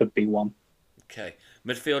Giannoulis could be one. Okay,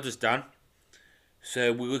 midfielders done.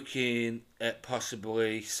 So we're looking at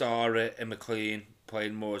possibly Sarah and McLean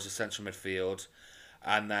playing more as a central midfield,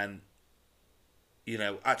 and then,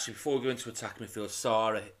 actually before we go into attack midfield,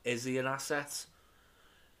 Sarah, is he an asset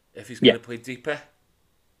if he's going to play deeper?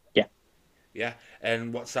 Yeah. Yeah,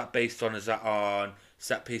 and what's that based on? Is that on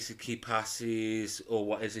set pieces, key passes, or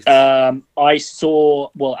what is it? I saw.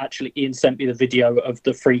 Well, actually, Ian sent me the video of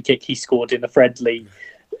the free kick he scored in the friendly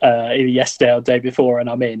yesterday or the day before, and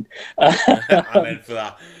I'm in. I'm in for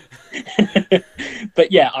that.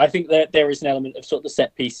 But yeah, I think that there is an element of sort of the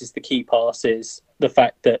set pieces, the key passes, the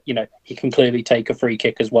fact that he can clearly take a free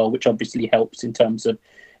kick as well, which obviously helps in terms of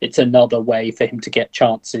it's another way for him to get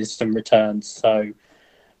chances and returns. So.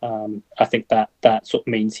 I think that sort of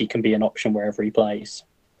means he can be an option wherever he plays.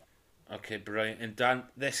 Okay, brilliant. And Dan,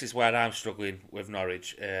 this is where I'm struggling with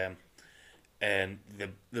Norwich. And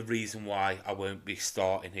the reason why I won't be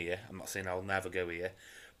starting here, I'm not saying I'll never go here,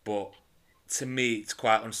 but to me it's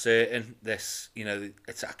quite uncertain, this,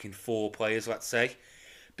 attacking 4 players, let's say,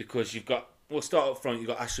 because you've got we'll start up front. You've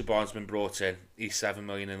got Ashley Barnes been brought in. He's 7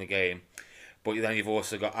 million in the game. But then you've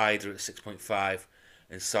also got Ida at 6.5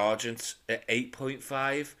 and Sargent at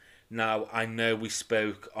 8.5. Now, I know we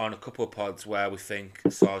spoke on a couple of pods where we think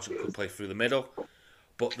Sargent could play through the middle,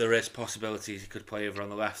 but there is possibilities he could play over on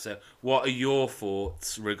the left. So what are your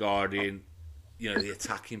thoughts regarding, the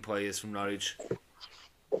attacking players from Norwich?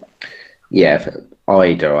 Yeah,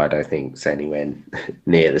 Ida, I don't think is anywhere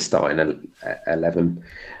near the starting 11.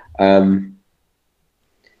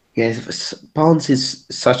 Barnes is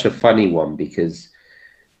such a funny one because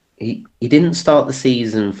he didn't start the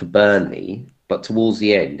season for Burnley, but towards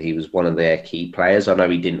the end, he was one of their key players. I know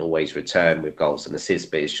he didn't always return with goals and assists,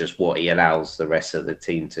 but it's just what he allows the rest of the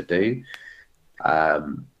team to do. I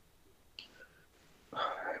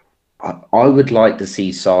would like to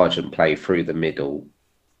see Sargent play through the middle.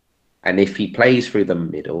 And if he plays through the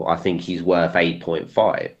middle, I think he's worth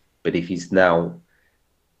 8.5. But if he's now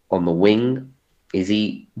on the wing, is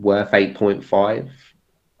he worth 8.5?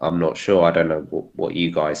 I'm not sure. I don't know what you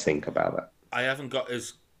guys think about that. I haven't got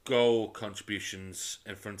his goal contributions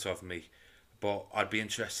in front of me, but I'd be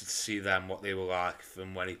interested to see them, what they were like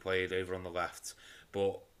from when he played over on the left.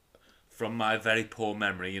 But from my very poor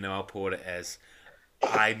memory, you know how poor it is,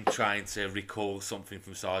 I'm trying to recall something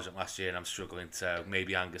from Sargent last year and I'm struggling to.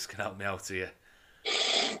 Maybe Angus can help me out here.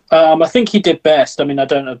 I think he did best. I mean, I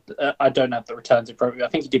don't have the returns in front of me. I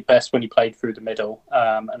think he did best when he played through the middle.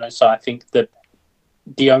 And so I think that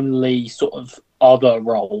the only sort of other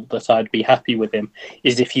role that I'd be happy with him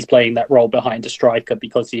is if he's playing that role behind a striker,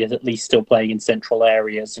 because he is at least still playing in central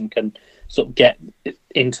areas and can sort of get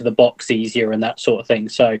into the box easier and that sort of thing.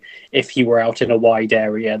 So if he were out in a wide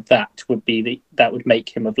area, that would make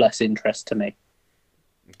him of less interest to me.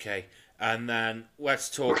 Okay, and then let's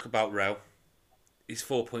talk about Rowe. He's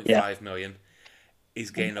 4.5 million. He's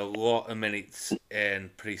gained a lot of minutes in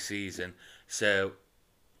pre-season, so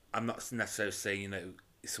I'm not necessarily saying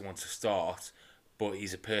he's someone to start, but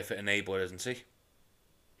he's a perfect enabler, isn't he?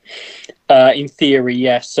 In theory,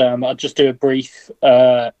 yes. I'll just do a brief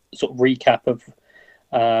sort of recap of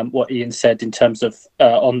what Ian said in terms of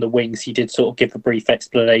on the wings. He did sort of give a brief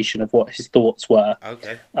explanation of what his thoughts were.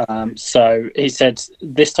 Okay. So he said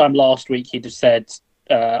this time last week he'd have said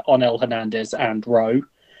Onel Hernandez and Rowe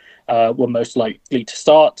were most likely to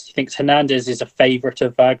start. He thinks Hernandez is a favourite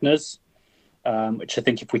of Wagner's. Which I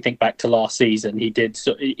think if we think back to last season, he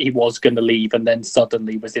was going to leave and then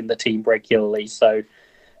suddenly was in the team regularly. So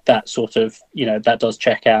that sort of, that does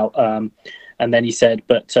check out. And then he said,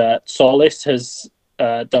 but Solis has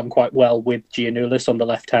done quite well with Giannoulis on the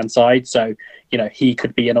left-hand side. So, he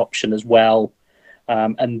could be an option as well.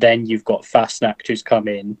 And then you've got Fastnacht who's come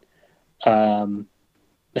in,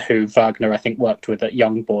 who Wagner, I think, worked with at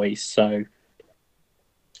Young Boys. So,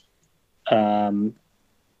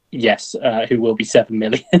 yes, who will be 7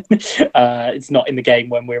 million. It's not in the game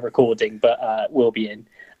when we're recording, but will be in.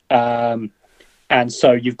 And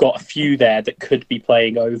so you've got a few there that could be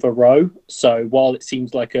playing over Rowe. So while it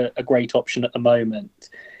seems like a great option at the moment,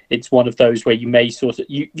 it's one of those where you may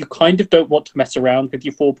you kind of don't want to mess around with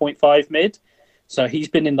your 4.5 mid. So he's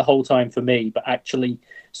been in the whole time for me, but actually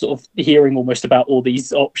sort of hearing almost about all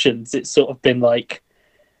these options, it's sort of been like,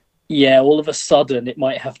 yeah, all of a sudden it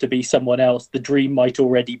might have to be someone else. The dream might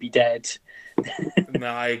already be dead. No,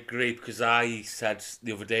 I agree, because I said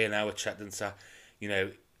the other day in our chat, didn't I,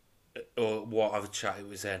 or what other chat it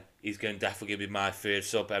was in, he's going to definitely be my third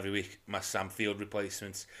sub every week, my Sam Field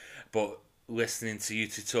replacements. But listening to you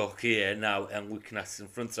two talk here now and looking at it in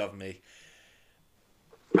front of me,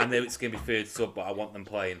 I know it's going to be third sub, but I want them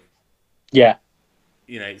playing. Yeah.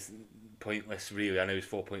 It's pointless, really. I know he's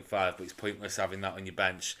 4.5, but it's pointless having that on your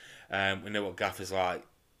bench. We know what Gaffr's like.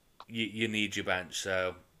 You need your bench,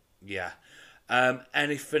 so yeah.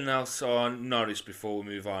 Anything else on Norwich before we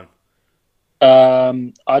move on?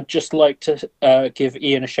 I'd just like to give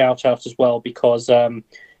Ian a shout out as well, because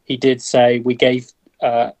he did say we gave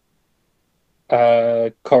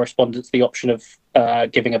correspondents the option of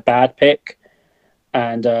giving a bad pick,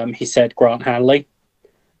 and he said Grant Hanley.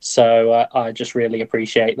 So I just really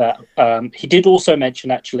appreciate that. He did also mention,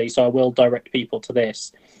 actually, so I will direct people to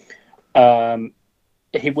this.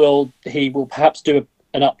 He will perhaps do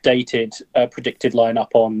an updated predicted lineup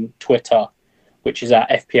on Twitter, which is at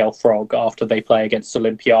FPL Frog, after they play against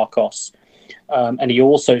Olympiacos. And he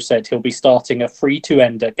also said he'll be starting a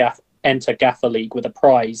free-to-enter Gaffr League with a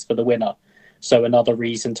prize for the winner. So another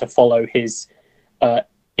reason to follow his,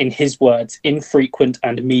 in his words, infrequent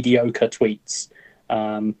and mediocre tweets.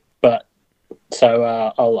 But so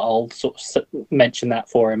I'll sort of mention that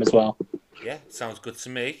for him as well. Yeah, sounds good to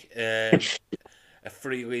me. A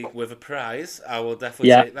free week with a prize, I will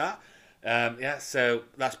definitely take that. Yeah, so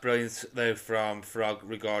that's brilliant though from Frog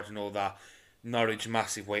regarding all that. Norwich,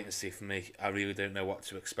 massive wait and see for me. I really don't know what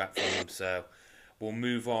to expect from them. So we'll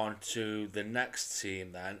move on to the next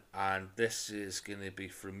team then, and this is going to be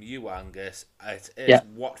from you, Angus. It is Yeah.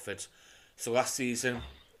 Watford. So last season,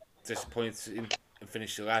 disappointing and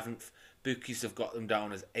finished 11th. Bookies have got them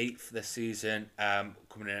down as 8th this season,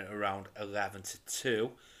 coming in at around 11 to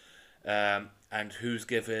 2. And who's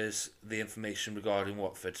give us the information regarding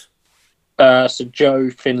Watford? So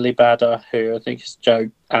Joe Finley Badder, who I think is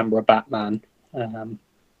Joe Amra Batman.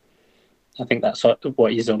 I think that's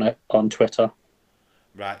what he's on Twitter.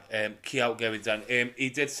 Right, key outgoings then. He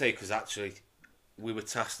did say, because actually we were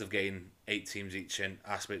tasked of getting 8 teams each, and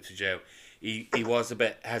I spoke to Joe. He was a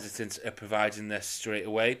bit hesitant at providing this straight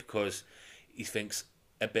away because he thinks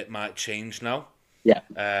a bit might change now. Yeah.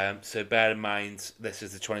 So bear in mind, this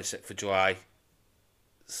is the 26th of July.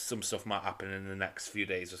 Some stuff might happen in the next few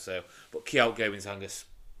days or so. But key outgoings, Angus.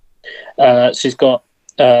 So he's got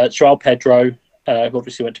Joao Pedro, who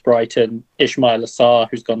obviously went to Brighton, Ismail Assar,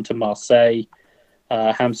 who's gone to Marseille,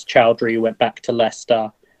 Hamza Chowdhury, who went back to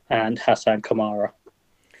Leicester, and Hassan Kamara.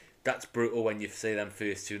 That's brutal when you say them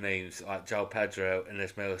first two names, like Joao Pedro and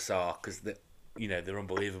Ismail Assar, because they're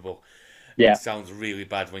unbelievable. Yeah. It sounds really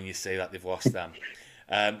bad when you say that they've lost them.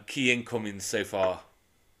 Key incomings so far.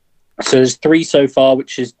 So there's 3 so far,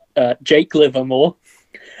 which is Jake Livermore,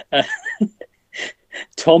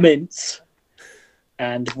 Tom Ince,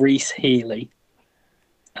 and Reece Healy.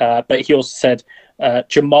 But he also said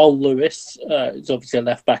Jamal Lewis, is obviously a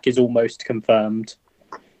left back, is almost confirmed.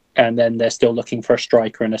 And then they're still looking for a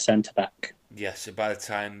striker and a centre back. Yeah, so by the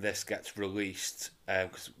time this gets released,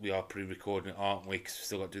 because we are pre-recording it, aren't we? Because we've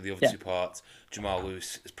still got to do the other 2 parts. Jamal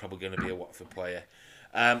Lewis is probably going to be a Watford player.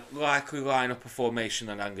 Likely line-up a formation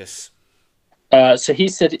then, Angus. So he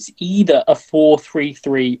said it's either a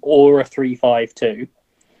 4-3-3 or a 3-5-2.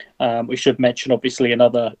 We should mention, obviously,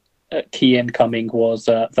 another key incoming was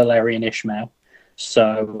Valerian Ismail.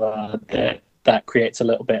 So that creates a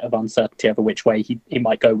little bit of uncertainty over which way he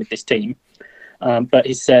might go with this team. But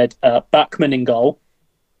he said Bachmann in goal,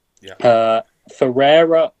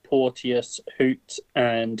 Ferreira, Porteous, Hoot,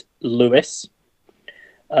 and Lewis.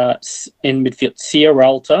 In midfield,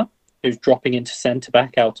 Sierralta, who's dropping into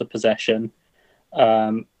centre-back out of possession,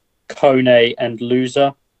 Kone and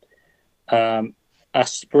Luza,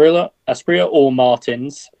 Asprilla or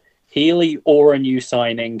Martins, Healy or a new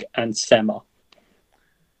signing, and Sema.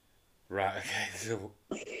 Right, okay. So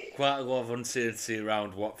quite a lot of uncertainty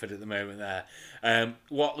around Watford at the moment there.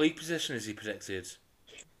 What league position is he predicted?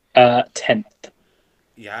 10th.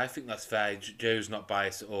 Yeah, I think that's fair. Joe's not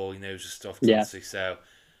biased at all. He knows his stuff, Yeah. doesn't he? So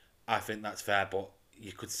I think that's fair, but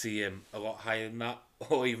you could see him a lot higher than that,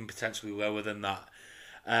 or even potentially lower than that.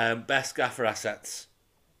 Best Gaffr assets?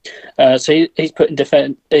 So he's put in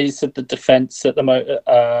defense. He's at the defense at the moment.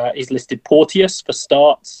 He's listed Porteous for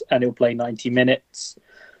starts, and he'll play 90 minutes.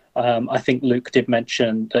 I think Luke did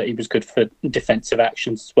mention that he was good for defensive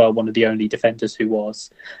actions as well. One of the only defenders who was.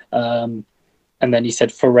 And then he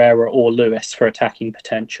said Ferreira or Lewis for attacking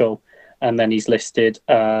potential. And then he's listed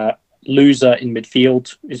Loser in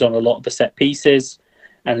midfield, who's on a lot of the set pieces.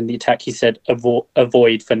 And in the attack, he said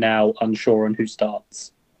avoid for now, unsure on who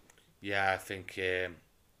starts. Yeah, I think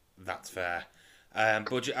that's fair.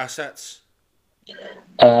 Budget assets?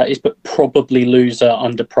 He's put probably Loser,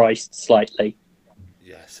 underpriced slightly.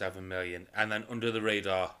 Yeah, 7 million. And then under the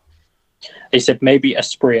radar? He said maybe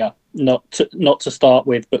Asprilla, not to start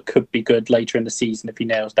with, but could be good later in the season if he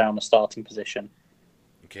nails down a starting position.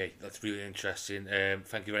 Okay, that's really interesting.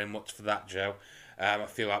 Thank you very much for that, Joe. I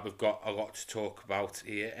feel like we've got a lot to talk about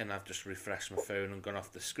here, and I've just refreshed my phone and gone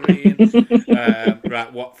off the screen.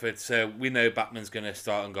 Right, Watford. So we know Batman's going to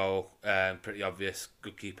start and goal. Pretty obvious,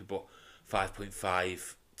 good keeper, but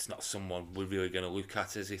 5.5. It's not someone we're really going to look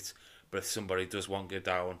at, is it? But if somebody does want to go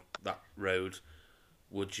down that road,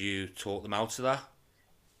 would you talk them out of that?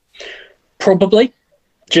 Probably,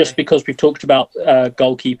 just because we've talked about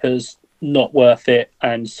goalkeepers not worth it,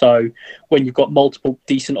 and so when you've got multiple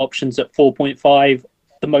decent options at 4.5,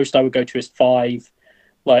 the most I would go to is 5.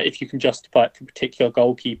 Like if you can justify it for a particular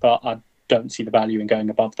goalkeeper, I don't see the value in going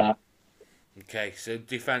above that. Okay, so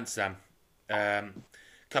defence then.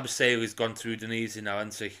 Cabasele's gone through Udinese now,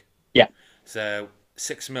 hasn't he? Yeah. So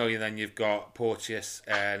 6 million, then you've got Porteous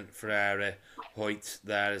and Ferreira, Hoyt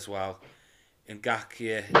there as well.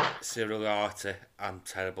 Ngakia, Sierralta, I'm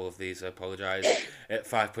terrible of these, I apologise, at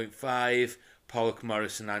 5.5. Pollock,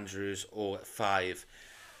 Morrison, Andrews all at 5.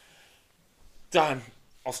 Dan,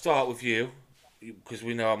 I'll start with you, because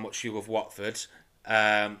we know how much you love Watford.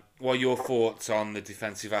 What are your thoughts on the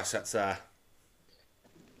defensive assets there?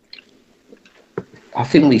 I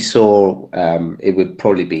think we saw it would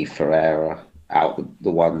probably be Ferreira out the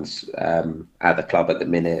ones at the club at the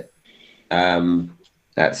minute.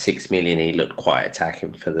 At 6 million, he looked quite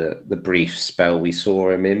attacking for the brief spell we saw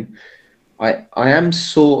him in. I am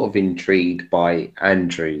sort of intrigued by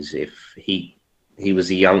Andrews if he was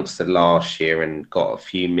a youngster last year and got a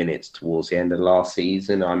few minutes towards the end of last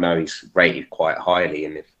season. I know he's rated quite highly,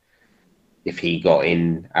 and if he got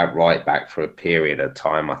in at right back for a period of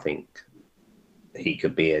time, I think he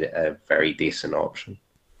could be a very decent option.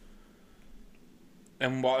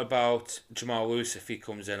 And what about Jamal Lewis if he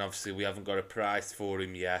comes in? Obviously, we haven't got a price for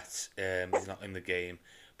him yet. He's not in the game.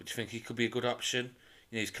 But do you think he could be a good option?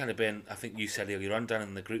 You know, he's kind of been, I think you said earlier on down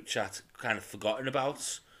in the group chat, kind of forgotten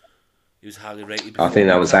about. He was highly rated before I think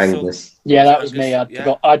that was Newcastle. Angus. Yeah, that was me.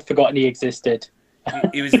 I'd forgotten he existed.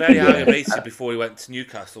 He was very highly rated before he went to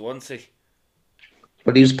Newcastle, wasn't he?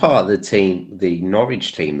 But he was part of the team, the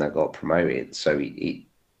Norwich team that got promoted. So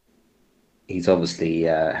he's obviously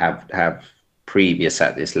have previous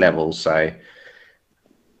at this level. So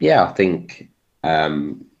yeah, I think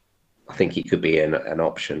he could be an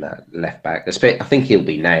option at left back. I think he'll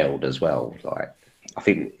be nailed as well. Like I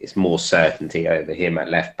think it's more certainty over him at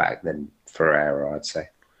left back than Ferreira, I'd say.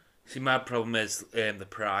 See, my problem is the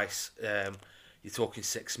price. You're talking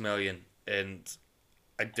 6 million, and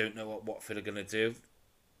I don't know what Watford are going to do.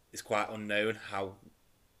 It's quite unknown how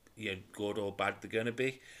good or bad they're going to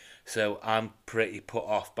be. So I'm pretty put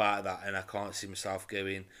off by that, and I can't see myself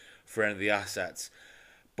going for any of the assets.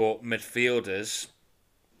 But midfielders,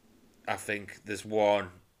 I think there's one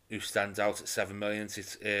who stands out at 7 million.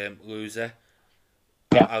 It's Loser.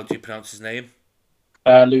 Yeah. How do you pronounce his name?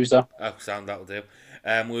 Loser. Oh, sound that'll do.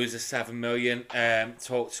 Loser 7 million.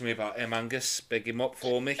 Talk to me about him, Angus. Big him up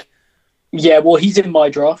for me. Yeah, well, he's in my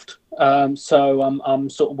draft, so I'm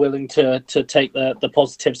sort of willing to take the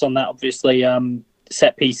positives on that. Obviously,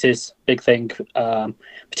 set pieces, big thing,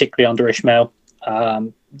 particularly under Ishmael.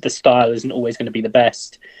 The style isn't always going to be the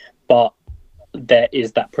best, but there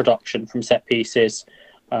is that production from set pieces.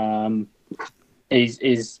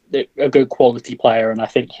 Is a good quality player, and I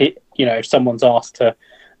think if someone's asked to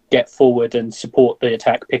get forward and support the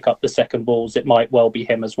attack, pick up the second balls, it might well be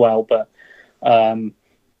him as well. But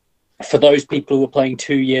for those people who were playing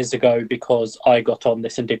 2 years ago, because I got on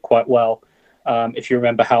this and did quite well, if you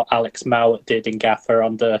remember how Alex Mowat did in Gaffr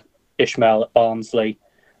under Ishmael at Barnsley,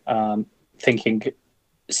 thinking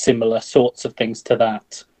similar sorts of things to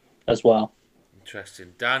that as well.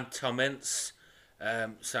 Interesting. Dan Tommins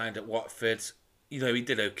signed at Watford. He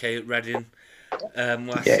did okay at Reading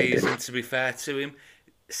last season, to be fair to him.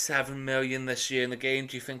 7 million this year in the game.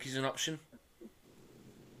 Do you think he's an option?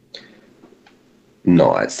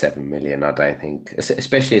 Not at 7 million, I don't think.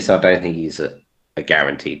 Especially as I don't think he's a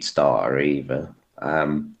guaranteed starter either.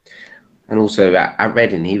 And also at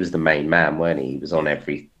Reading, he was the main man, weren't he? He was on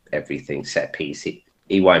everything set piece.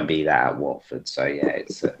 He won't be that at Watford. So yeah,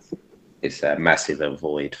 it's a massive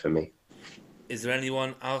avoid for me. Is there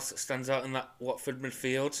anyone else that stands out in that Watford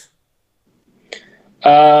midfield?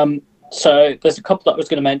 So there's a couple that I was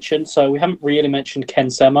going to mention. So we haven't really mentioned Ken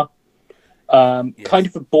Sema. Yes. Kind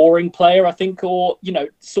of a boring player, I think, or,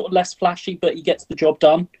 sort of less flashy, but he gets the job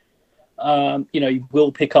done. He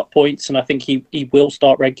will pick up points, and I think he will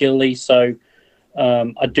start regularly. So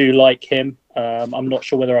I do like him. I'm not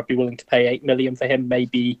sure whether I'd be willing to pay 8 million for him.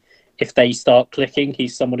 Maybe if they start clicking,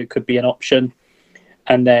 he's someone who could be an option.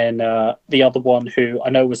 And then the other one who I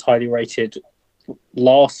know was highly rated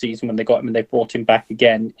last season when they got him and they brought him back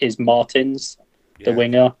again is Martins, the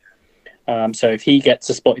winger. So if he gets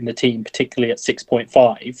a spot in the team, particularly at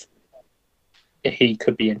 6.5, he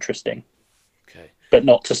could be interesting. Okay. But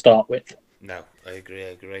not to start with. No, I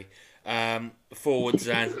agree. Forwards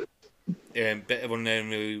then, bit of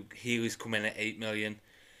unknown. He was coming at 8 million.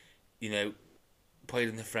 Played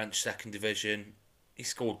in the French second division. He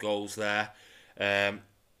scored goals there.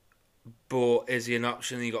 But is he an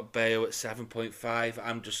option? You got Bayo at 7.5.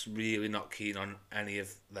 I'm just really not keen on any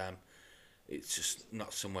of them. It's just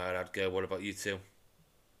not somewhere I'd go. What about you two?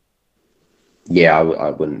 Yeah, I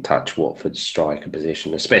wouldn't touch Watford's striker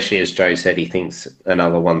position, especially as Joe said, he thinks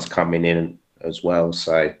another one's coming in as well.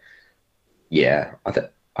 So, yeah,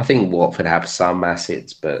 I think Watford have some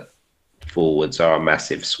assets, but forwards are a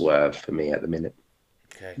massive swerve for me at the minute.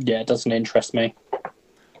 Okay. Yeah, it doesn't interest me.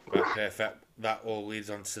 Right, perfect. That all leads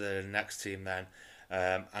on to the next team then.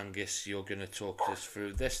 Angus, you're going to talk us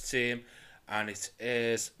through this team, and it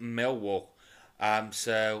is Millwall.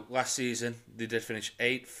 So last season they did finish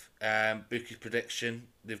 8th. Bookie's prediction,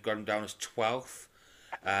 they've got them down as 12th,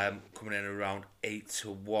 coming in around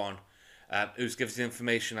 8-1. Who's gives the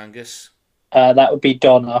information, Angus? That would be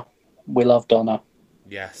Donna. We love Donna.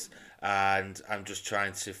 Yes, and I'm just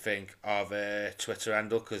trying to think of a Twitter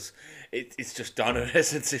handle because it's just Donna,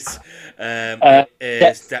 isn't it? It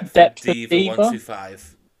is Deptford Deptford Diva Diva.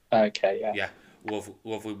 125. Okay, yeah. Yeah,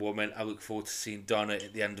 lovely woman. I look forward to seeing Donna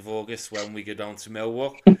at the end of August when we go down to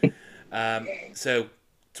Millwall. So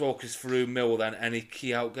talk us through Millwall then. Any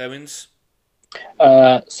key outgoings?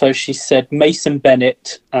 So she said Mason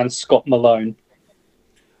Bennett and Scott Malone.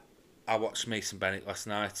 I watched Mason Bennett last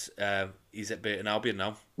night. He's at Burton Albion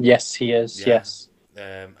now. Yes, he is. Yeah, Yes.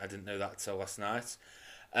 I didn't know that till last night.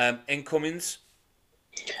 Incomings.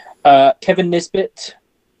 Kevin Nisbet,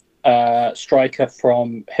 striker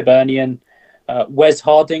from Hibernian. Wes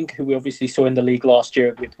Harding, who we obviously saw in the league last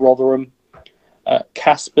year with Rotherham.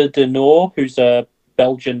 Casper De Noor, who's a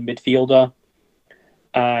Belgian midfielder.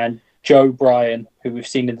 And Joe Bryan, who we've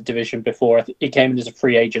seen in the division before. He came in as a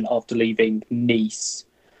free agent after leaving Nice.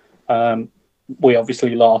 We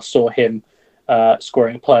obviously last saw him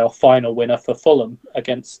scoring a playoff final winner for Fulham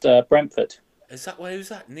against Brentford. Is that where he was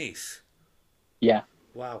at? Nice? Yeah.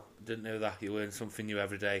 Wow, didn't know that. You learn something new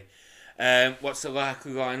every day. What's the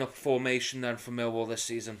likely lineup formation then for Millwall this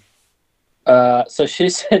season? So she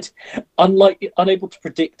said, unable to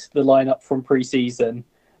predict the lineup from pre-season,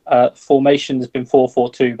 formation has been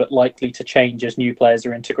 4-4-2, but likely to change as new players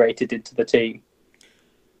are integrated into the team.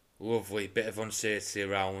 Lovely. Bit of uncertainty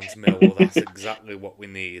around Millwall. That's exactly what we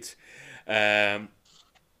need.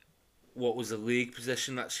 What was the league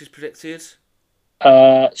position that she's predicted?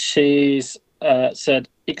 She's said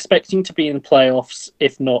expecting to be in the playoffs,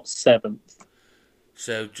 if not 7th.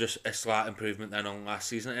 So just a slight improvement then on last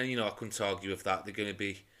season. And, I couldn't argue with that. They're going to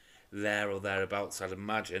be there or thereabouts, I'd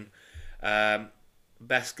imagine.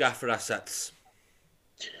 Best Gaffr assets?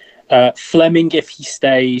 Fleming if he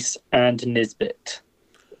stays, and Nisbet.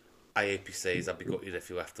 I hope he stays. I'd be gutted if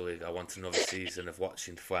he left the league. I want another season of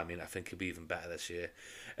watching Fleming. I think he'll be even better this year.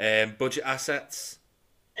 Budget assets?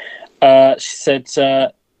 She said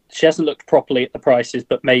she hasn't looked properly at the prices,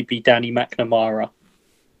 but maybe Danny McNamara.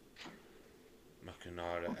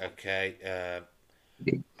 Okay.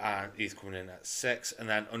 And he's coming in at 6. And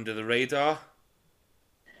then under the radar?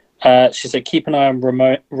 She said keep an eye on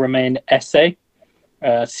Romain Esse. See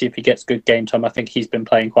if he gets good game time. I think he's been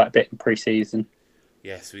playing quite a bit in pre-season.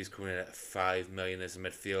 Yeah, so he's coming in at 5 million as a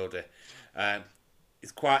midfielder.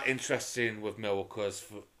 It's quite interesting with Millwall because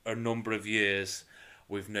for a number of years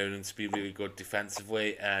we've known them to be really good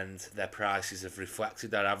defensively, and their prices have reflected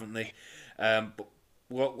that, haven't they? But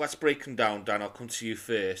let's break them down, Dan. I'll come to you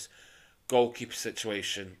first. Goalkeeper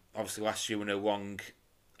situation. Obviously, last year we know Wong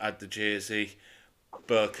had the jersey.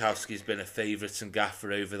 Burkowski's been a favourite and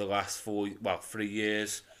Gaffr over the last 3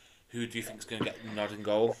 years. Who do you think is going to get the nod and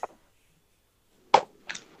goal?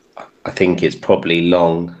 I think it's probably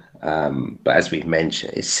Long, but as we've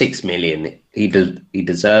mentioned, it's 6 million. He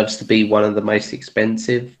deserves to be one of the most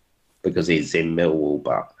expensive because he's in Millwall,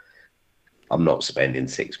 but I'm not spending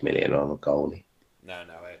 6 million on a goalie. No,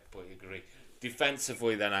 I completely agree.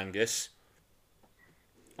 Defensively, then, Angus.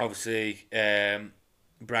 Obviously,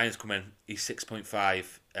 Brian's come in. He's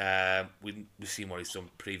 6.5. We've seen what he's done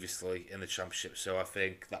previously in the Championship, so I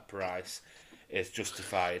think that price is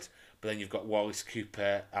justified. But then you've got Wallace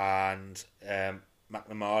Cooper and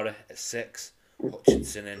McNamara at 6,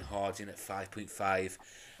 Hutchinson and Harding at 5.5.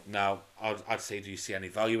 Now, I'd say, do you see any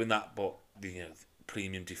value in that? But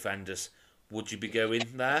premium defenders, would you be going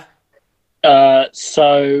there?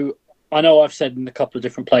 So I know I've said in a couple of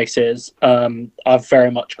different places. I've very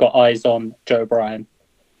much got eyes on Joe Bryan.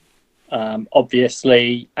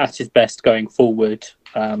 Obviously, at his best going forward,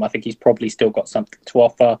 I think he's probably still got something to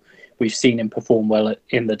offer. We've seen him perform well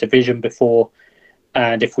in the division before.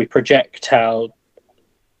 And if we project how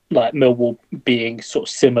Millwall being sort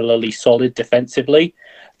of similarly solid defensively,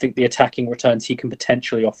 I think the attacking returns he can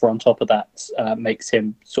potentially offer on top of that makes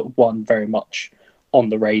him sort of one very much on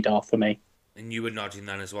the radar for me. And you were nodding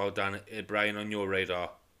then as well, Dan. Brian, on your radar?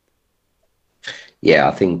 Yeah,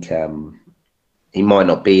 I think he might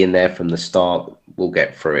not be in there from the start. We'll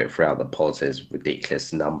get through it throughout the pods. There's a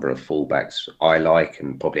ridiculous number of fullbacks I like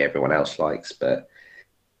and probably everyone else likes, but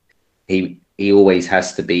he always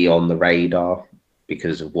has to be on the radar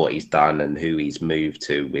because of what he's done and who he's moved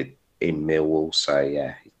to in Millwall. So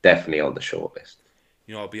yeah, he's definitely on the short list.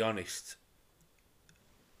 I'll be honest.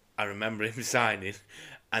 I remember him signing,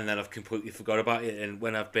 and then I've completely forgot about it. And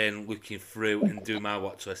when I've been looking through and doing my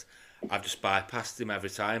watch list, I've just bypassed him every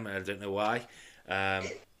time, and I don't know why.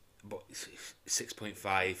 But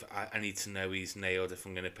 6.5, I need to know he's nailed if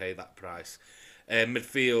I'm going to pay that price.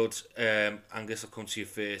 Midfield, Angus, I'll come to you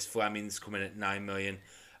first. Fleming's coming at 9 million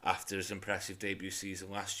after his impressive debut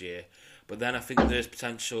season last year. But then I think there's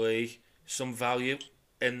potentially some value.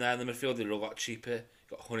 in there in the midfield. They're a lot cheaper. You've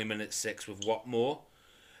got Honeyman at 6 with Watmore,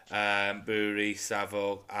 Bury,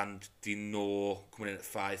 Saville, and Dinor coming in at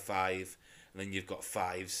 5-5, and then you've got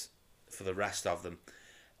 5s for the rest of them.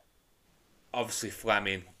 Obviously,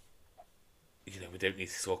 Fleming. We don't need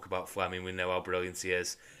to talk about Fleming. We know how brilliant he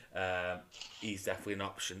is. He's definitely an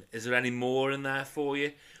option. Is there any more in there for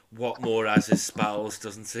you? Watmore has his spells,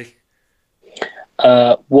 doesn't he?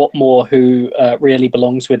 Watmore, who really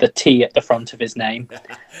belongs with a T at the front of his name.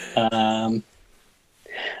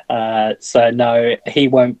 So no, he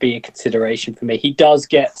won't be a consideration for me. He does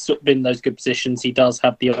get sort of in those good positions. He does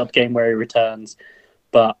have the odd game where he returns.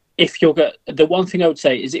 But the one thing I would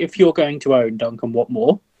say is if you're going to own Duncan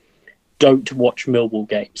Watmore, don't watch Millwall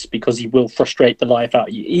games because he will frustrate the life out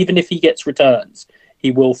of you. Even if he gets returns,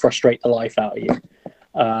 he will frustrate the life out of you.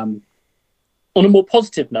 On a more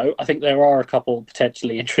positive note, I think there are a couple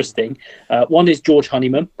potentially interesting. One is George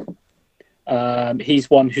Honeyman.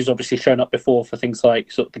 He's one who's obviously shown up before for things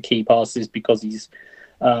like sort of the key passes because he's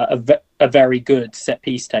a very good set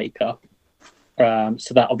piece taker.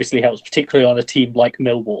 So that obviously helps, particularly on a team like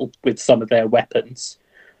Millwall with some of their weapons.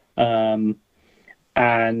 And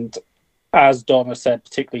as Donna said,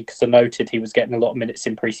 particularly because I noted he was getting a lot of minutes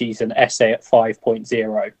in pre-season, SA at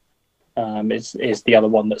 5.0 is the other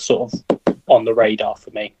one that's sort of on the radar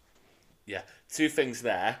for me. Yeah, two things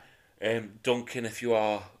there. Duncan, if you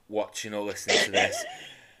are watching or listening to this,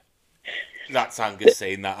 that's Angus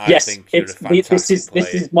saying that. I think you're a fantastic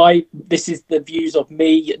player. This is the views of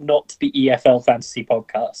me, not the EFL Fantasy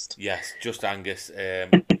Podcast. Yes, just Angus. Me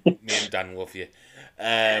and Dan love you.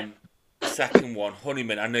 Second one,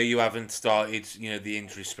 Honeyman. I know you haven't started, the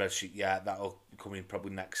injury spreadsheet yet. That'll come in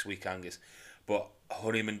probably next week, Angus. But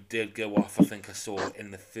Honeyman did go off. I think I saw it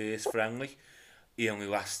in the first friendly. He only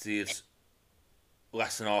lasted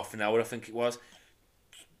less than half an hour, I think it was.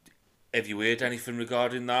 Have you heard anything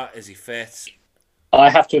regarding that? Is he fit?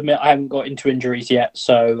 I have to admit I haven't got into injuries yet,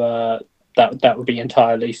 so that would be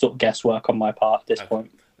entirely sort of guesswork on my part at this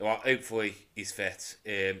point. Well, hopefully he's fit.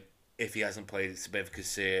 If he hasn't played, it's a bit of a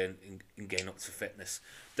concern in getting up to fitness.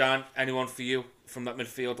 Dan, anyone for you from that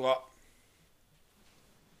midfield lot?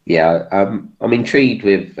 Yeah, I'm intrigued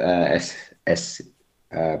with SA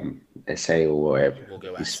or whatever. We'll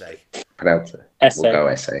go SA. Pronounce it. SA. We'll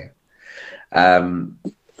go SA.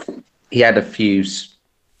 He had a few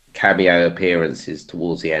cameo appearances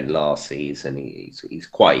towards the end last season. He's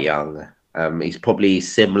quite young. He's probably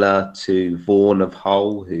similar to Vaughan of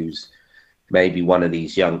Hull, who's maybe one of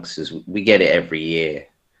these youngsters. We get it every year.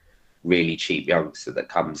 Really cheap youngster that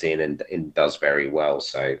comes in and does very well.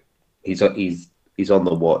 So he's on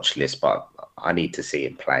the watch list, but I need to see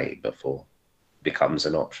him play before it becomes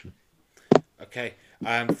an option. Okay.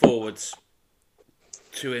 Forwards.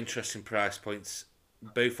 Two interesting price points.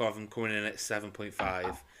 Both of them coming in at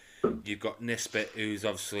 7.5. You've got Nisbet, who's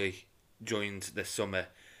obviously joined this summer,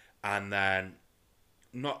 and then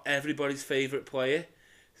not everybody's favourite player.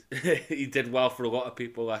 He did well for a lot of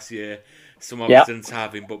people last year. Some of us didn't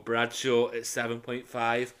have him, but Bradshaw at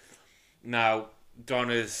 7.5. Now,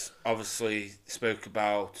 Donna's obviously spoke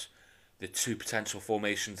about the two potential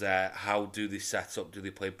formations there. How do they set up? Do they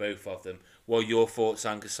play both of them? What are your thoughts,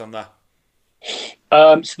 Angus, on that?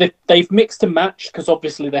 So they've mixed and matched because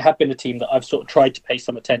obviously they have been a team that I've sort of tried to pay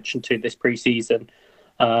some attention to this pre-season.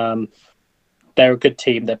 They're a good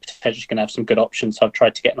team. They're potentially going to have some good options. So I've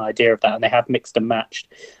tried to get an idea of that, and they have mixed and matched.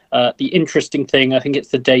 The interesting thing, I think it's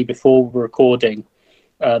the day before we're recording,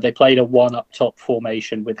 they played a one up top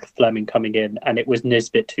formation with Fleming coming in, and it was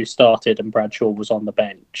Nisbet who started and Bradshaw was on the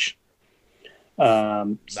bench. That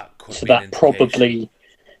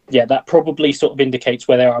probably sort of indicates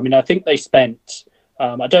where they are. I mean, I think they spent,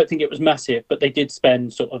 I don't think it was massive, but they did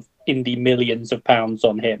spend sort of in the millions of pounds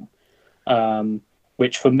on him,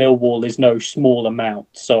 which for Millwall is no small amount.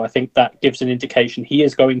 So I think that gives an indication he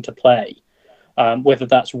is going to play. Whether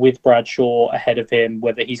that's with Bradshaw ahead of him,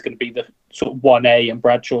 whether he's going to be the sort of 1A and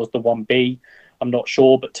Bradshaw's the 1B, I'm not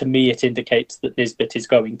sure. But to me, it indicates that Nisbet is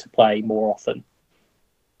going to play more often.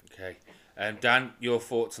 Okay. Dan, your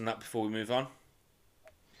thoughts on that before we move on?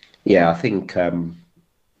 Yeah, I think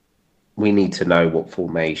we need to know what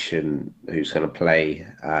formation, who's going to play.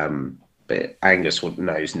 But Angus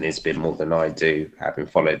knows Nisbet more than I do, having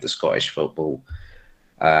followed the Scottish football.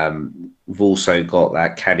 We've also got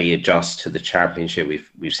that, can he adjust to the Championship?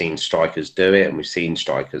 We've seen strikers do it and we've seen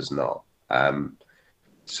strikers not.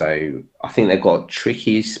 So I think they've got a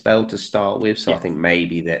tricky spell to start with. So I think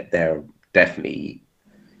maybe that they're definitely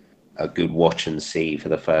a good watch and see for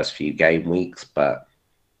the first few game weeks. But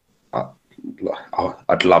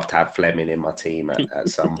I'd love to have Fleming in my team at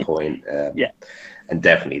some point. and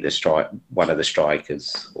definitely one of the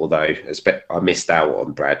strikers. Although I missed out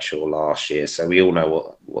on Bradshaw last year, so we all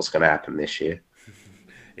know what's going to happen this year.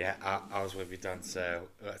 Yeah, I was with you, Dan. So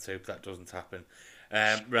let's hope that doesn't happen.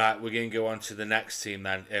 Right, we're going to go on to the next team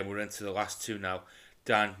then, and we're into the last two now.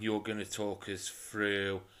 Dan, you're going to talk us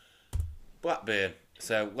through Blackburn.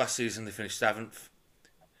 So last season they finished 7th.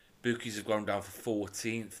 Bookies have gone down for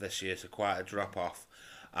 14th this year, so quite a drop off,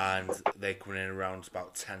 and they're coming in around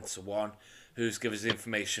about 10-1. Who's given us the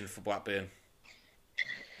information for Blackburn?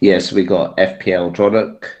 Yeah, so we got FPL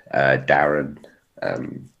Droddock, Darren,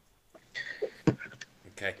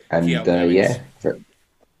 okay, and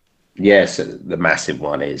so the massive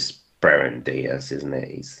one is Breren Diaz, isn't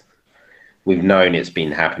it? We've known it's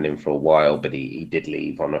been happening for a while, but he did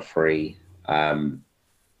leave on a free.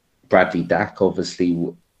 Bradley Dack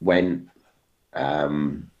obviously went.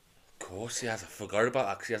 Of course he has. I forgot about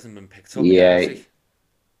that because he hasn't been picked up yet, has he?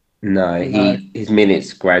 No, his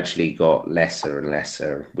minutes gradually got lesser and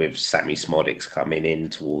lesser with Sammy Smodics coming in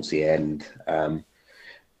towards the end. And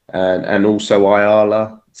also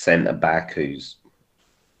Ayala, centre back, he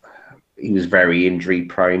was very injury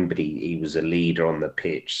prone, but he was a leader on the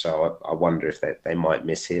pitch. So I wonder if they might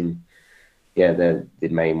miss him. Yeah, they're the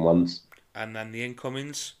main ones. And then the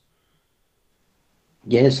incomings?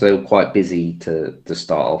 Yes, they were quite busy to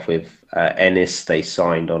start off with. Ennis, they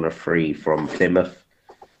signed on a free from Plymouth.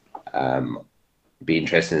 Be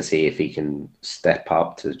interesting to see if he can step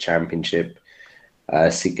up to the Championship.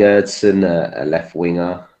 Sigurdsson, a left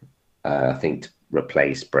winger, I think to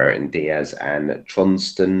replace Brereton Diaz, and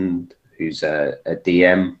Tronston, who's a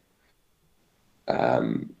DM.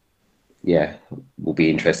 Will be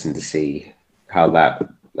interesting to see how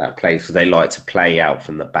that plays, because they like to play out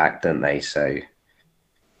from the back, don't they? So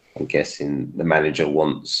I'm guessing the manager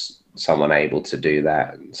wants someone able to do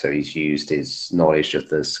that. So he's used his knowledge of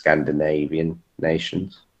the Scandinavian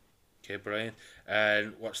nations. Okay, brilliant.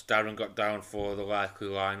 And what's Darren got down for the likely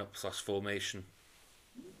lineup/formation?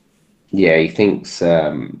 Yeah, he thinks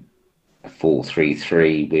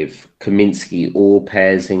 4-3-3 with Kaminsky or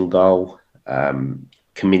Pears in goal.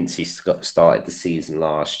 Kaminsky started the season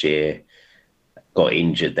last year, got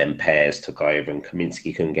injured, then Pears took over and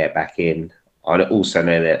Kaminsky couldn't get back in. I also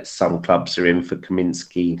know that some clubs are in for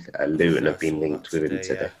Kaminsky. Luton have been linked with him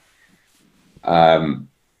today. Yeah.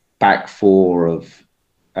 Back four of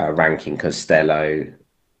Rankin, Costello,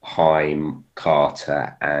 Heim,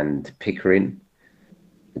 Carter and Pickering.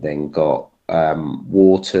 Then got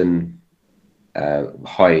Wharton,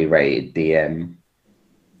 highly rated DM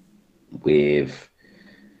with,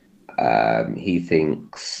 he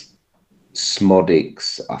thinks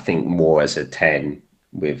Smodics, I think more as a 10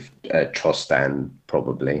 with Trostan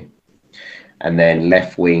probably. And then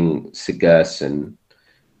left wing Sigurdsson,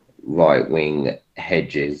 right wing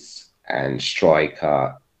Hedges, and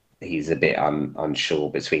striker, he's a bit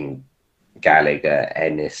unsure between Gallagher,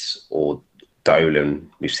 Ennis or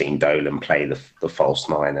Dolan. We've seen Dolan play the false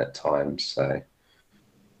nine at times. So,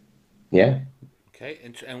 yeah. Okay,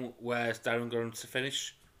 and where's Darren going to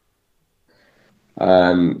finish?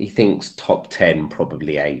 He thinks top 10,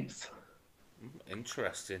 probably 8th.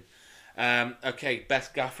 Interesting. Okay,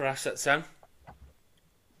 best Gaffr assets then?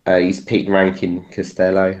 He's picked Rankin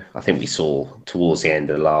Costello. I think we saw towards the end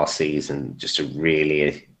of the last season just a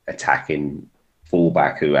really attacking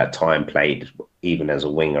fullback who at time played even as a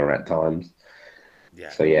winger at times. Yeah.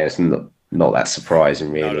 So yeah, it's not that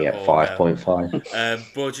surprising really at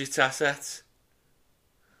 5.5. Budget assets?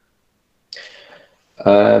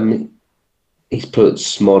 He's put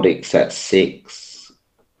Smodics at 6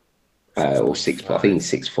 or 6. I think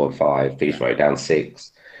he's 6.5. He's wrote down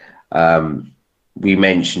 6. We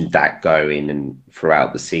mentioned that going, and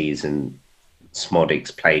throughout the season,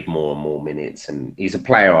 Smodics played more and more minutes, and he's a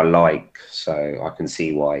player I like, so I can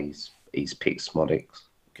see why he's picked Smodics.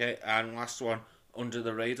 Okay, and last one, under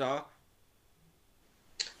the radar.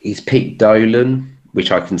 He's picked Dolan,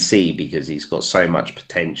 which I can see because he's got so much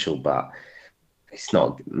potential, but it's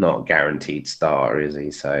not a guaranteed starter, is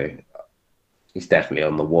he? So he's definitely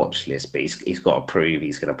on the watch list, but he's got to prove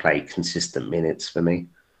he's going to play consistent minutes for me.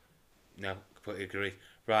 No, completely agree.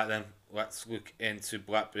 Right then, let's look into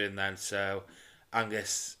Blackburn then. So,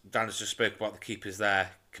 Angus, Dan has just spoke about the keepers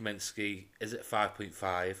there. Kaminsky is at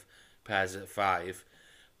 5.5, Pears at 5,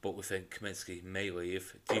 but we think Kaminsky may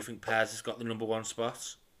leave. Do you think Pears has got the number 1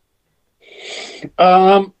 spot?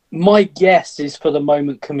 My guess is for the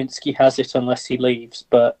moment Kaminsky has it unless he leaves,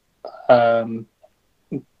 but given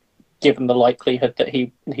the likelihood that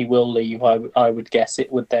he will leave, I would guess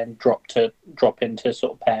it would then drop into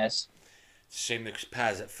sort of Pears. Shame because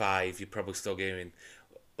Pears at 5, you're probably still giving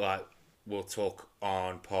like we'll talk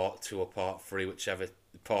on part 2 or part 3, whichever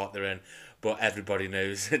part they're in. But everybody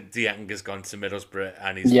knows Dieng has gone to Middlesbrough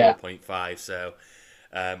and he's 4.5, so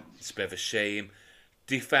it's a bit of a shame.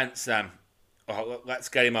 Defence, then. Let's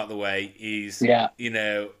get him out of the way. He's,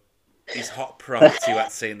 he's hot property,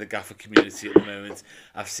 let's say, in the Gaffr community at the moment.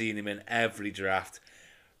 I've seen him in every draft.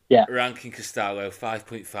 Yeah. Ranking Costello,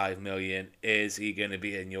 5.5 million. Is he going to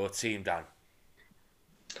be in your team, Dan?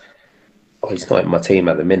 Oh, he's not in my team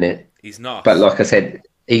at the minute. He's not. But like I said,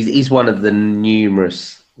 he's one of the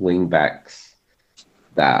numerous wing backs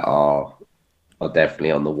that are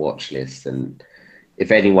definitely on the watch list. And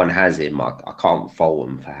if anyone has him, I can't fault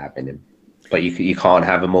him for having him. But you can't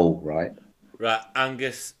have them all, right? Right,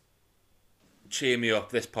 Angus, cheer me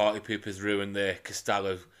up. This party poop has ruined the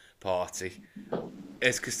Costello party.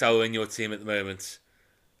 Is Costello in your team at the moment?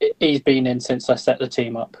 He's been in since I set the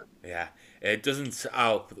team up. Yeah. It doesn't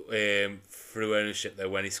help through ownership, though,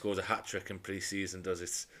 when he scores a hat-trick in pre-season, does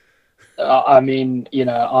it? I mean,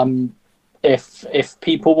 if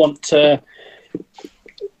people want to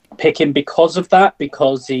pick him because of that,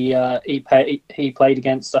 because he played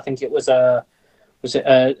against, I think it was a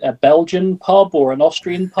Belgian pub or an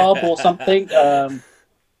Austrian pub or something,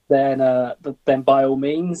 then by all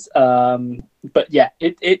means. But yeah,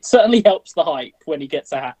 it certainly helps the hype when he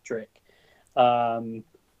gets a hat-trick.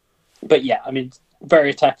 But yeah, I mean, very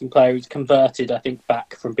attacking player who's converted, I think,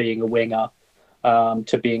 back from being a winger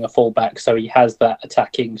to being a fullback. So he has that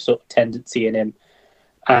attacking sort of tendency in him.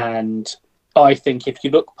 And I think if you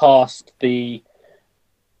look past the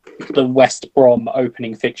West Brom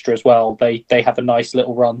opening fixture as well, they have a nice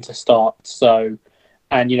little run to start. So,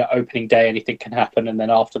 and opening day, anything can happen. And then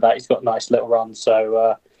after that, he's got a nice little run.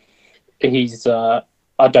 So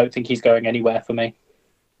I don't think he's going anywhere for me.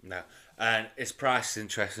 No. And his price is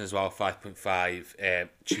interesting as well, 5.5,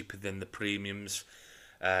 cheaper than the premiums.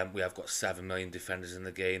 We have got 7 million defenders in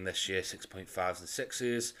the game this year, 6.5s and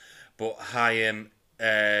 6s. But Hyam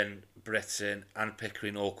and Britton and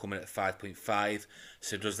Pickering all coming at 5.5.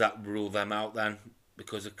 So does that rule them out then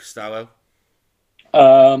because of Costello?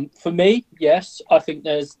 For me, yes. I think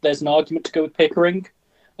there's an argument to go with Pickering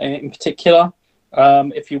in particular.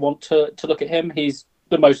 If you want to look at him, he's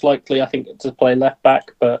the most likely, I think, to play left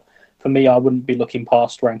back. But for me, I wouldn't be looking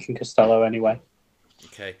past ranking Costello anyway.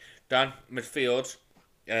 Okay. Dan, midfield.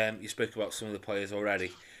 You spoke about some of the players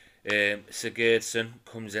already. Sigurdsson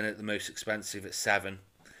comes in at the most expensive at 7.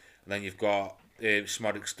 And then you've got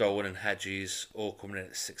Smodic, Stolen and Hedges all coming in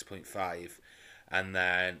at 6.5. And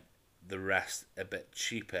then the rest a bit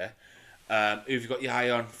cheaper. Who've you got your eye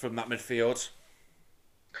on from that midfield?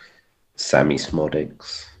 Sammy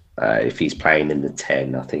Smodics. If he's playing in the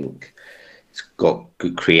 10, I think he's got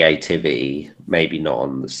good creativity. Maybe not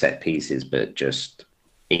on the set pieces, but just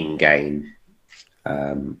in game.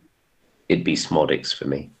 It'd be Smodics for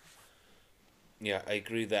me. Yeah, I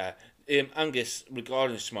agree there. Angus,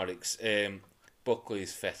 regarding Smodics,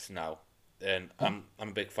 Buckley's fit now, and I'm a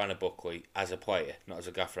big fan of Buckley as a player, not as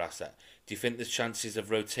a Gaffr asset. Do you think there's chances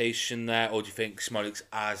of rotation there, or do you think Smodics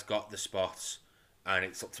has got the spots and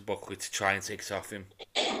it's up to Buckley to try and take it off him?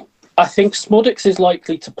 I think Smodics is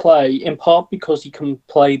likely to play, in part because he can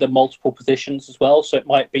play the multiple positions as well, so it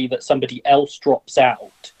might be that somebody else drops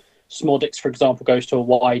out. Smodics, for example, goes to a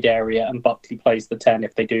wide area and Buckley plays the 10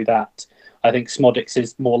 if they do that. I think Smodics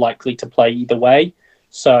is more likely to play either way,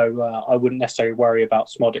 so I wouldn't necessarily worry about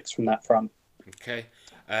Smodics from that front. Okay.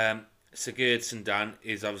 Sigurdsson, Dan,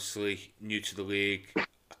 is obviously new to the league.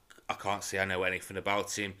 I can't say I know anything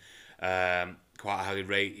about him. Quite highly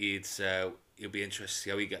rated, so it'll be interesting to see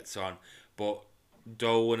how he gets on. But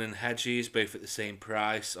Dolan and Hedges, both at the same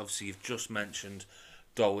price. Obviously, you've just mentioned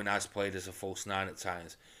Dolan has played as a false 9 at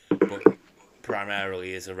times, but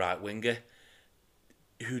primarily as a right winger.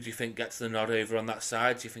 Who do you think gets the nod over on that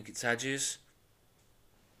side? Do you think it's Hedges?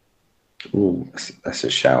 Ooh, that's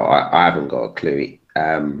a shout. I haven't got a clue.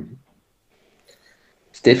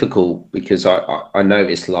 It's difficult because I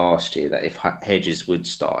noticed last year that if Hedges would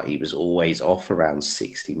start, he was always off around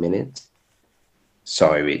 60 minutes.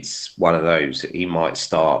 So it's one of those, he might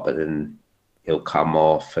start, but then he'll come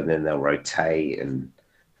off and then they'll rotate. And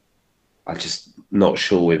I'm just not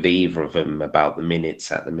sure with either of them about the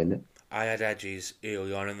minutes at the minute. I had Hedges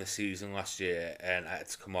early on in the season last year and I had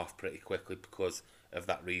to come off pretty quickly because of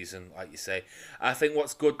that reason, like you say. I think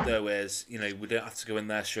what's good though is, we don't have to go in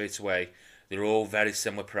there straight away. They're all very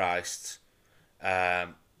similar priced.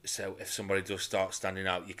 So if somebody does start standing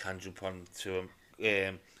out, you can jump on to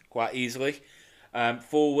them quite easily.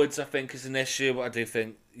 Forwards, I think, is an issue, but I do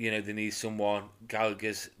think, they need someone.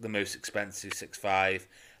 Gallagher's the most expensive, 6.5,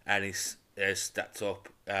 and he's has stepped up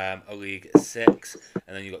a league at 6,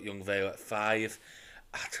 and then you've got Young Vale at 5.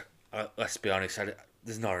 Let's be honest,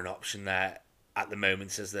 there's not an option there at the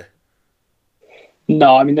moment, is there?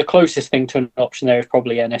 No, I mean, the closest thing to an option there is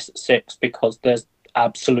probably Ennis at 6, because there's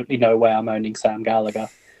absolutely no way I'm owning Sam Gallagher.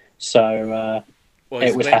 So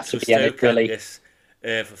it would have to be Ennis, really.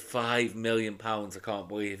 For £5 million, I can't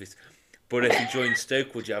believe it. But if he joined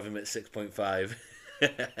Stoke, would you have him at 6.5?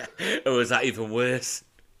 Or is that even worse?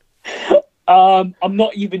 I'm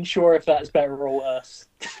not even sure if that's better or worse.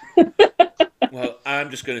 Well, I'm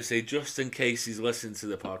just going to say, just in case he's listening to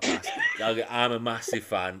the podcast, I'm a massive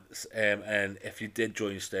fan, and if you did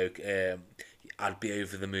join Stoke, I'd be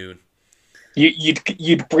over the moon.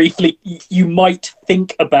 You'd briefly, you might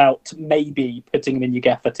think about maybe putting him in your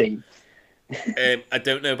Gaffr team. I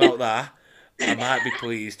don't know about that. I might be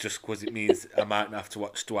pleased just because it means I might have to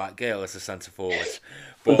watch Dwight Gale as a centre forward.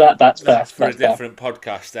 But that's fair. For a different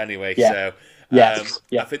podcast anyway. Yeah. So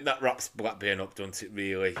Yeah. I think that wraps Blackburn up, doesn't it,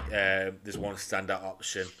 really? There's one standout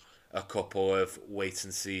option, a couple of wait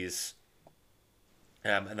and sees.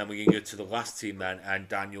 And then we can go to the last team then, and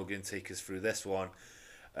Dan, you're going to take us through this one.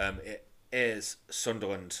 It is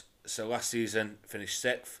Sunderland. So last season, finished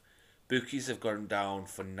 6th. Bookies have gone down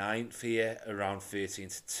for 9th here, around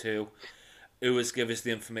 13-2. Who has given us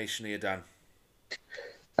the information here, Dan?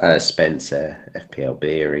 Spencer, FPL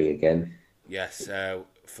Beery again. Yes,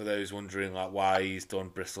 for those wondering why he's done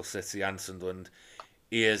Bristol City and Sunderland,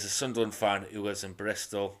 he is a Sunderland fan who lives in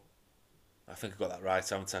Bristol. I think I got that right,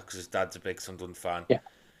 haven't I? Because his dad's a big Sunderland fan. Yeah.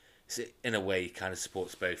 So in a way, he kind of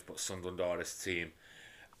supports both, but Sunderland are his team.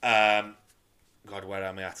 God, where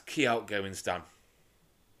am I at? Key outgoings, Dan.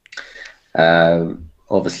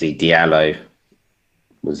 Obviously, Diallo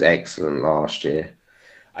was excellent last year.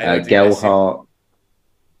 Gelhardt.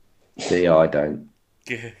 See, I don't.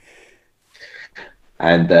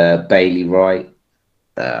 And Bailey Wright.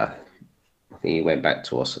 I think he went back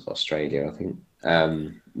to Australia, I think.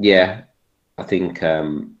 I think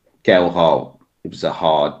Gelhardt, it was a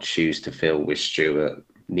hard shoes to fill with Stewart.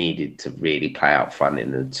 Needed to really play out front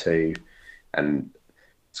in the 2. And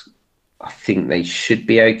I think they should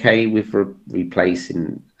be okay with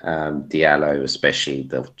replacing Diallo, especially.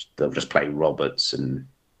 They'll just play Roberts and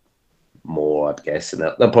Moore, I'd guess. And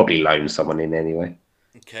they'll probably loan someone in anyway.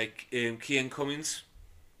 Okay, Kean Cummins.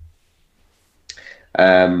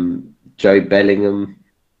 Joe Bellingham.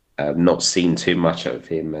 Not seen too much of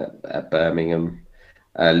him at Birmingham.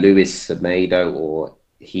 Lewis Semedo or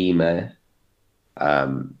Hema.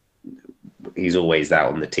 He's always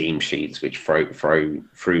out on the team sheets, which threw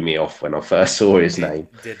me off when I first saw his name.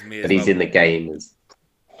 But he's in the game as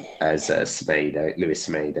Semedo, Lewis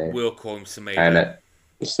Semedo. We'll call him Semedo. And,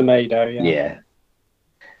 Semedo, yeah. Yeah.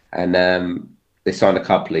 And they signed a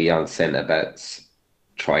couple of young centre backs,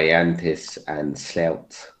 Triantis and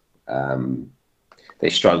Slout. They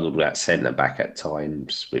struggled with that centre back at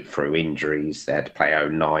times through injuries. They had to play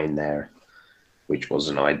 09 there, which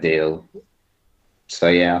wasn't ideal. So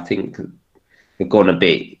yeah, I think they've gone a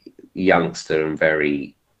bit youngster and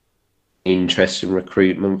very interesting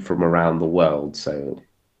recruitment from around the world. So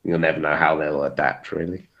you'll never know how they'll adapt,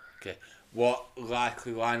 really. Okay, what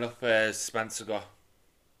likely lineup has Spencer got?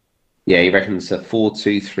 Yeah, he reckons a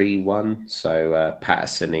 4-2-3-1. So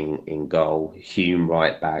Patterson in goal, Hume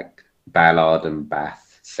right back, Ballard and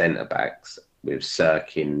Bath centre backs, with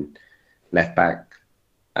Sirkin left back,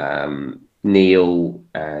 Neil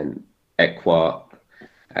and Ekwart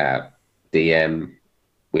DM,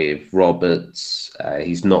 with Roberts.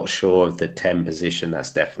 He's not sure of the 10 position.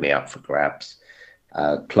 That's definitely up for grabs.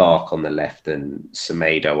 Clark on the left and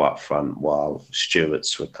Semedo up front while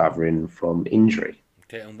Stewart's recovering from injury.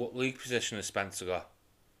 Okay, and what league position has Spencer got?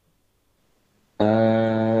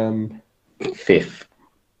 5th.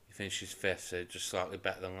 He finishes 5th, so just slightly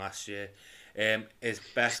better than last year. His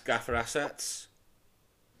best Gaffr assets?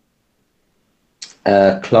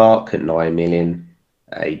 Clark at 9 million.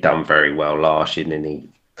 He done very well last year, and he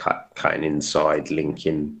cutting inside,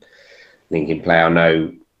 linking play. I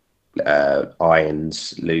know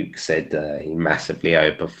Irons Luke said he massively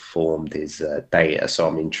overperformed his data, so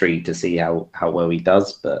I'm intrigued to see how well he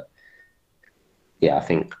does. But yeah, I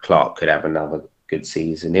think Clark could have another good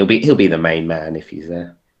season. He'll be the main man if he's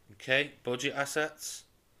there. Okay, budget assets.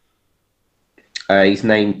 He's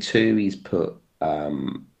named 2. He's put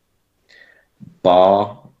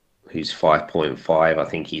Barr, who's 5.5. I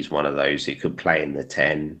think he's one of those who could play in the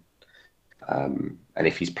 10. And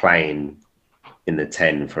if he's playing in the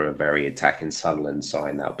 10 for a very attacking Sunderland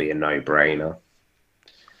side, that'll be a no-brainer.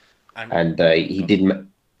 And he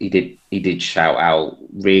did shout out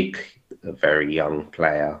Rig, a very young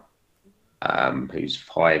player. who's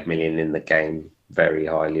 5 million in the game, very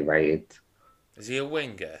highly rated. Is he a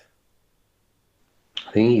winger?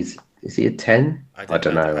 I think is he a 10? I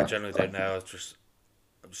don't know. I generally don't know. I'm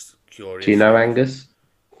just curious. Do you know Angus?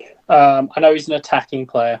 I know he's an attacking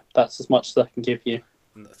player. That's as much as I can give you.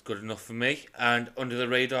 That's good enough for me. And under the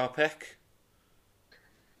radar pick?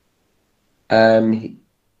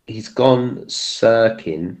 He's gone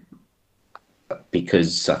Sirkin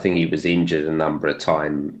because I think he was injured a number of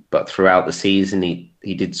times, but throughout the season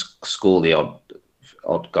he did score the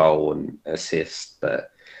odd goal and assist,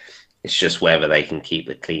 but it's just whether they can keep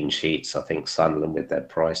the clean sheets. I think Sunderland with their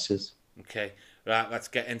prices. Okay, right, let's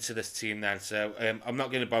get into this team then. So I'm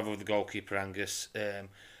not going to bother with the goalkeeper, Angus.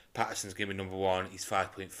 Patterson's going to be number one. He's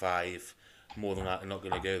 5.5. More than that, I'm not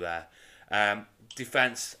going to go there.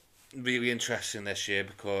 Defence, really interesting this year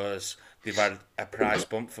because they've had a price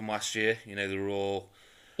bump from last year. You know, they were all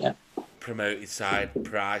promoted side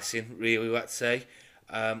pricing, really, let's say.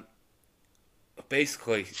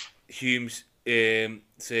 Basically, Humes,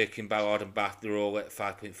 Sirkin, Ballard and Bath, they're all at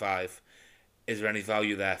 5.5. Is there any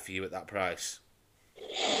value there for you at that price?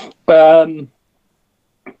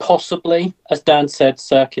 Possibly. As Dan said,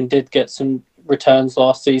 Sirkin did get some returns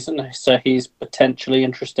last season, so he's potentially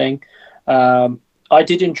interesting. I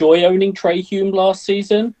did enjoy owning Trey Hume last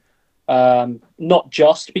season, not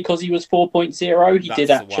just because he was 4.0. That's did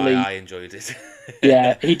actually. Why I enjoyed it.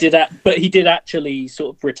 Yeah, he did that, but he did actually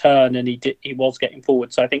sort of return, and he was getting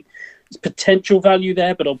forward. So I think there's potential value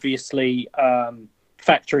there, but obviously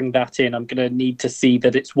factoring that in, I'm going to need to see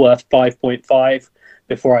that it's worth 5.5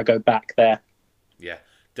 before I go back there. Yeah,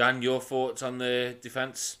 Dan, your thoughts on the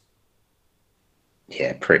defence?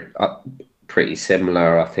 Yeah, pretty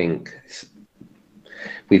similar. I think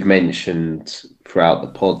we've mentioned throughout the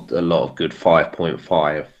pod a lot of good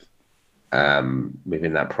 5.5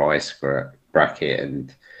 within that price bracket,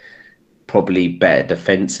 and probably better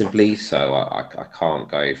defensively. So I can't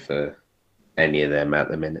go for any of them at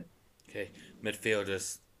the minute. Okay,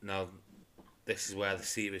 midfielders. Now, this is where the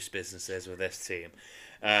serious business is with this team.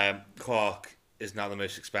 Clark is now the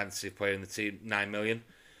most expensive player in the team, 9 million.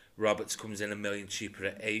 Roberts comes in $1 million cheaper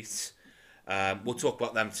at 8. We'll talk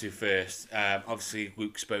about them two first. Obviously,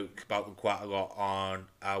 Luke spoke about them quite a lot on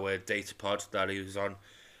our data pod that he was on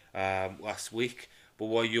last week. But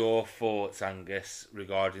what are your thoughts, Angus,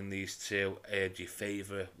 regarding these two? Do you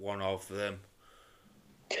favour one of them?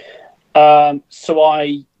 So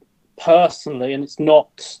I personally, and it's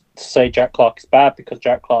not to say Jack Clark is bad because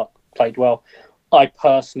Jack Clark played well, I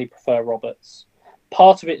personally prefer Roberts.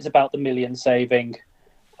 Part of it is about the million saving,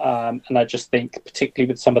 and I just think, particularly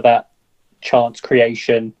with some of that chance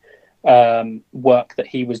creation work that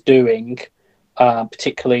he was doing,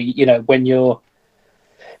 particularly, you know, when you're,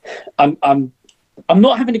 I'm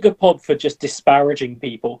not having a good pod for just disparaging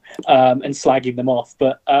people and slagging them off,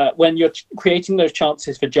 but when you're creating those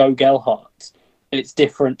chances for Joe Gelhardt, it's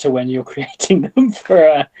different to when you're creating them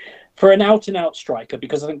for an out-and-out striker,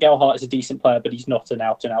 because I think Gelhardt is a decent player, but he's not an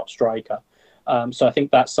out-and-out striker. So I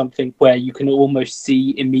think that's something where you can almost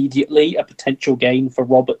see immediately a potential gain for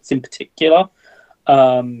Roberts in particular.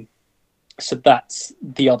 So that's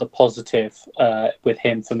the other positive with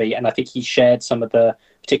him for me. And I think he shared some of the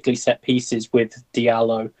particularly set pieces with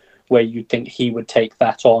Diallo, where you'd think he would take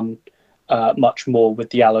that on much more with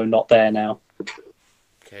Diallo not there now.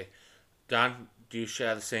 Okay. Dan, do you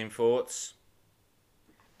share the same thoughts?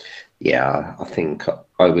 Yeah, I think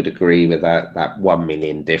I would agree with that 1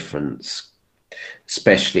 million difference,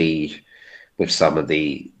 especially with some of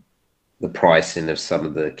the pricing of some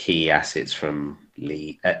of the key assets from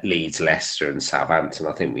Leeds, Leicester and Southampton.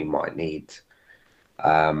 I think we might need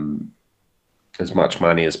as much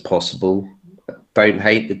money as possible. Don't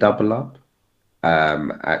hate the double up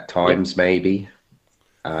at times, maybe.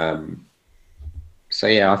 So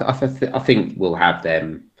yeah, I think we'll have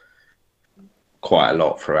them quite a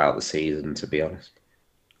lot throughout the season, to be honest.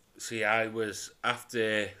 See,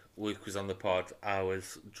 after Luke was on the pod, I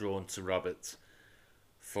was drawn to Roberts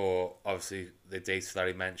for obviously the data that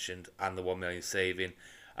he mentioned and the 1 million saving.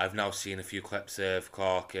 I've now seen a few clips of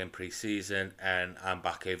Clark in pre-season, and I'm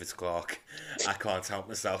back over to Clark. I can't help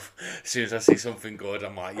myself. As soon as I see something good,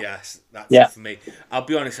 I'm like, yes, that's it for me. I'll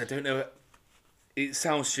be honest, I don't know. It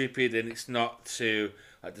sounds stupid, and it's not to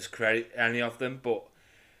discredit any of them, but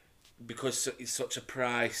because it's such a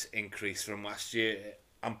price increase from last year,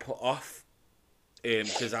 I'm put off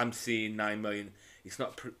because I'm seeing 9 million. It's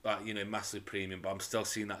not massively premium, but I'm still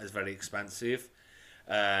seeing that as very expensive.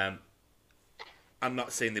 I'm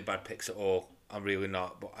not saying they're bad picks at all. I'm really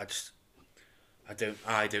not, but I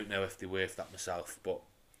don't know if they're worth that myself. But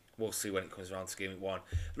we'll see when it comes around to game week 1.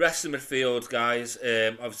 The rest of the midfield, guys,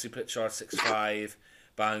 obviously Pritchard 6.5,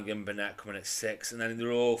 Bellingham, Burnett coming at 6, and then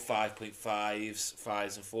they're all 5.5s,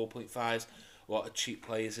 5s and 4.5s. A lot of cheap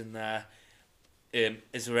players in there.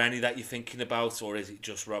 Is there any that you're thinking about, or is it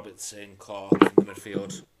just Robertson, Clark in the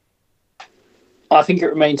midfield? I think it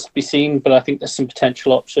remains to be seen, but I think there's some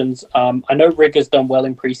potential options. I know Rigger's done well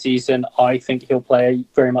in pre-season. I think he'll play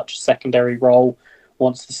very much a secondary role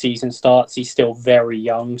once the season starts. He's still very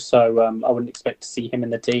young, so I wouldn't expect to see him in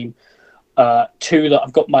the team. Two that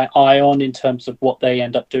I've got my eye on in terms of what they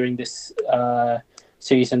end up doing this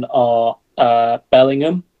season are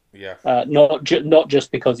Bellingham. Yeah. Not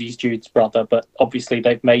just because he's Jude's brother, but obviously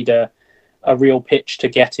they've made a real pitch to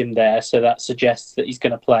get him there, so that suggests that he's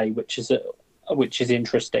going to play, which is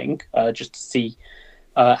interesting, just to see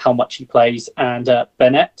how much he plays. And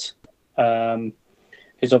Bennett,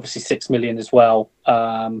 who's obviously 6 million as well,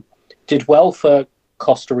 did well for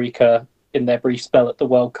Costa Rica in their brief spell at the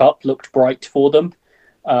World Cup, looked bright for them.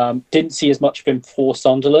 Didn't see as much of him for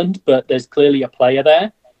Sunderland, but there's clearly a player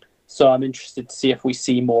there. So I'm interested to see if we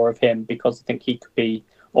see more of him, because I think he could be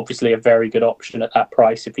obviously a very good option at that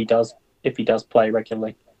price if he does play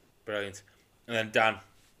regularly. Brilliant. And then Dan,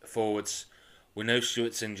 forwards. We know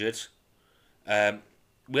Stewart's injured.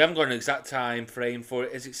 We haven't got an exact time frame for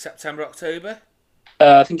it. Is it September, October?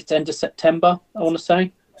 I think it's end of September, I want to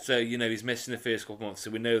say. So, he's missing the first couple of months,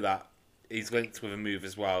 so we know that. He's linked with a move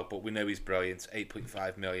as well, but we know he's brilliant.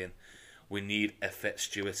 8.5 million. We need a fit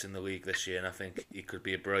Stewart in the league this year, and I think he could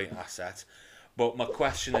be a brilliant asset. But my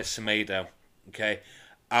question is Semedo. Okay,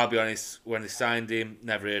 I'll be honest, when they signed him,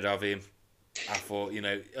 never heard of him. I thought,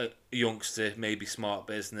 a youngster, maybe smart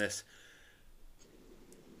business.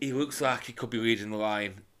 He looks like he could be leading the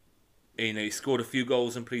line. He scored a few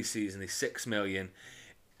goals in pre-season. He's 6 million.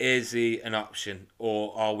 Is he an option,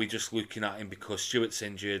 or are we just looking at him because Stewart's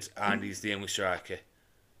injured and he's the only striker,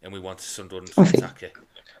 and we want a Sunderland attacker?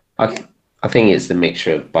 I think it's the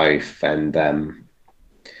mixture of both, and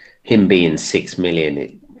him being 6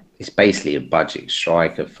 million, it's basically a budget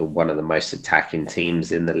striker for one of the most attacking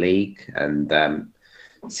teams in the league. And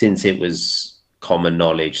since it was common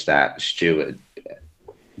knowledge that Stewart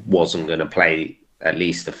wasn't going to play at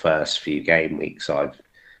least the first few game weeks, I've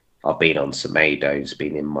been on Semedo. He's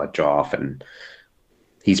been in my draft, and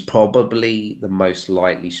he's probably the most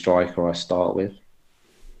likely striker I start with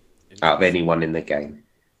out of anyone in the game.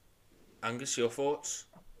 Angus, your thoughts?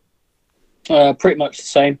 Pretty much the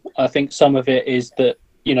same. I think some of it is that,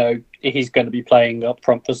 he's going to be playing up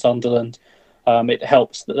front for Sunderland. It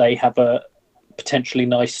helps that they have a potentially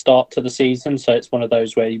nice start to the season, so it's one of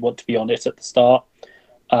those where you want to be on it at the start.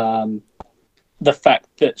 The fact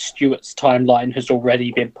that Stewart's timeline has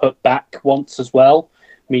already been put back once as well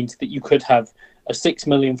means that you could have a 6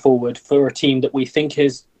 million forward for a team that we think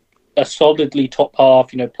is a solidly top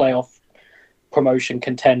half, playoff promotion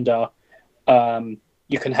contender.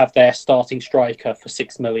 You can have their starting striker for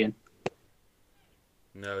 6 million.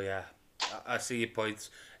 No, yeah. I see your points.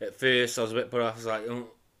 At first, I was a bit put off. I was like,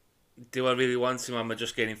 do I really want him? Am I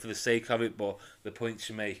just getting for the sake of it? But the points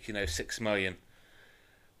you make, 6 million.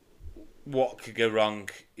 What could go wrong?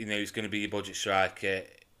 He's going to be your budget striker.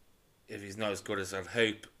 If he's not as good as I'd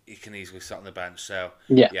hope, he can easily sit on the bench. So,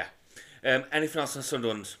 yeah. Anything else on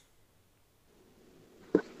Sunderland?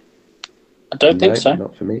 I don't think so.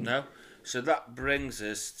 Not for me. No? So that brings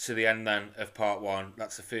us to the end then of part 1.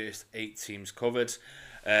 That's the first 8 teams covered.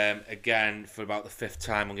 Again, for about the 5th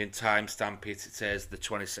time, I'm going to timestamp it. It says the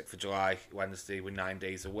 26th of July, Wednesday. We're 9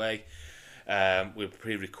 days away. We're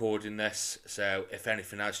pre-recording this, so if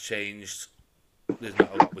anything has changed, there's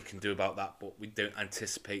not a lot we can do about that, but we don't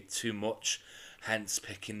anticipate too much, hence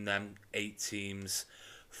picking them 8 teams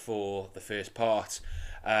for the first part.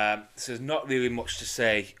 So there's not really much to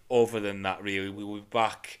say other than that, really. We'll be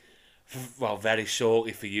back very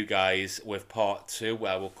shortly for you guys with part 2,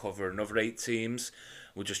 where we'll cover another 8 teams.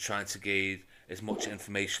 We're just trying to gain as much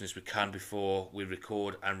information as we can before we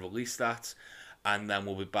record and release that, and then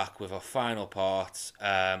we'll be back with our final part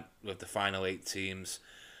with the final 8 teams,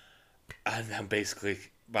 and then basically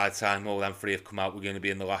by the time all them 3 have come out, we're going to be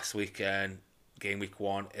in the last week, and game week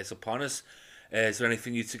 1 is upon us. Is there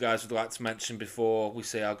anything you two guys would like to mention before we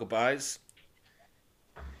say our goodbyes?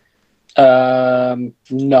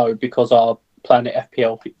 No, because our Planet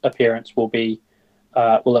FPL appearance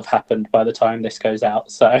will have happened by the time this goes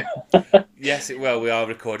out. So yes, it will. We are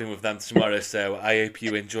recording with them tomorrow, so I hope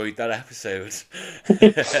you enjoyed that episode.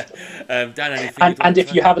 Dan, anything? And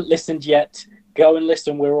if you haven't listened yet, go and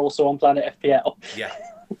listen. We're also on Planet FPL. Yeah.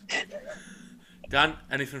 Dan,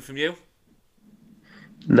 anything from you?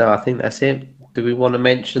 No, I think that's it. Do we want to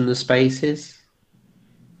mention the spaces?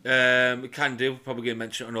 We can do. We're probably going to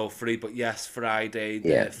mention it on all three, but yes, Friday, the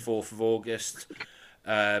Yeah. 4th of August.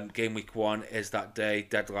 Game week 1 is that day.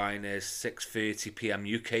 Deadline is 6:30 p.m.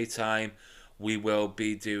 UK time. We will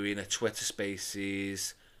be doing a Twitter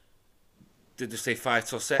Spaces. Did you say 5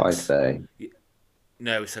 till 6? 5:30.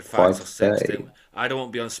 No, we said 5 till 6. 5:30. I don't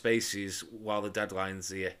want to be on Spaces while the deadline's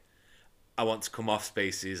here. I want to come off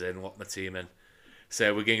Spaces and lock my team in.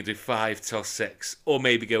 So we're going to do 5 till 6, or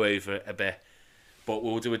maybe go over a bit. But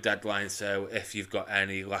we'll do a deadline, so if you've got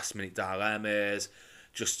any last minute dilemmas,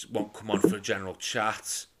 just want to come on for a general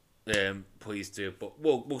chat, please do. But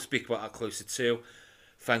we'll speak about that closer too.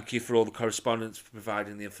 Thank you for all the correspondence, for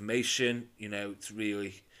providing the information. You know, it's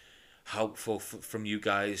really helpful from you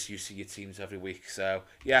guys. You see your teams every week. So,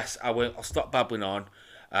 yes, I'll stop babbling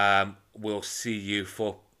on. We'll see you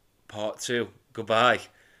for part 2. Goodbye.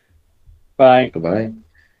 Bye. Goodbye.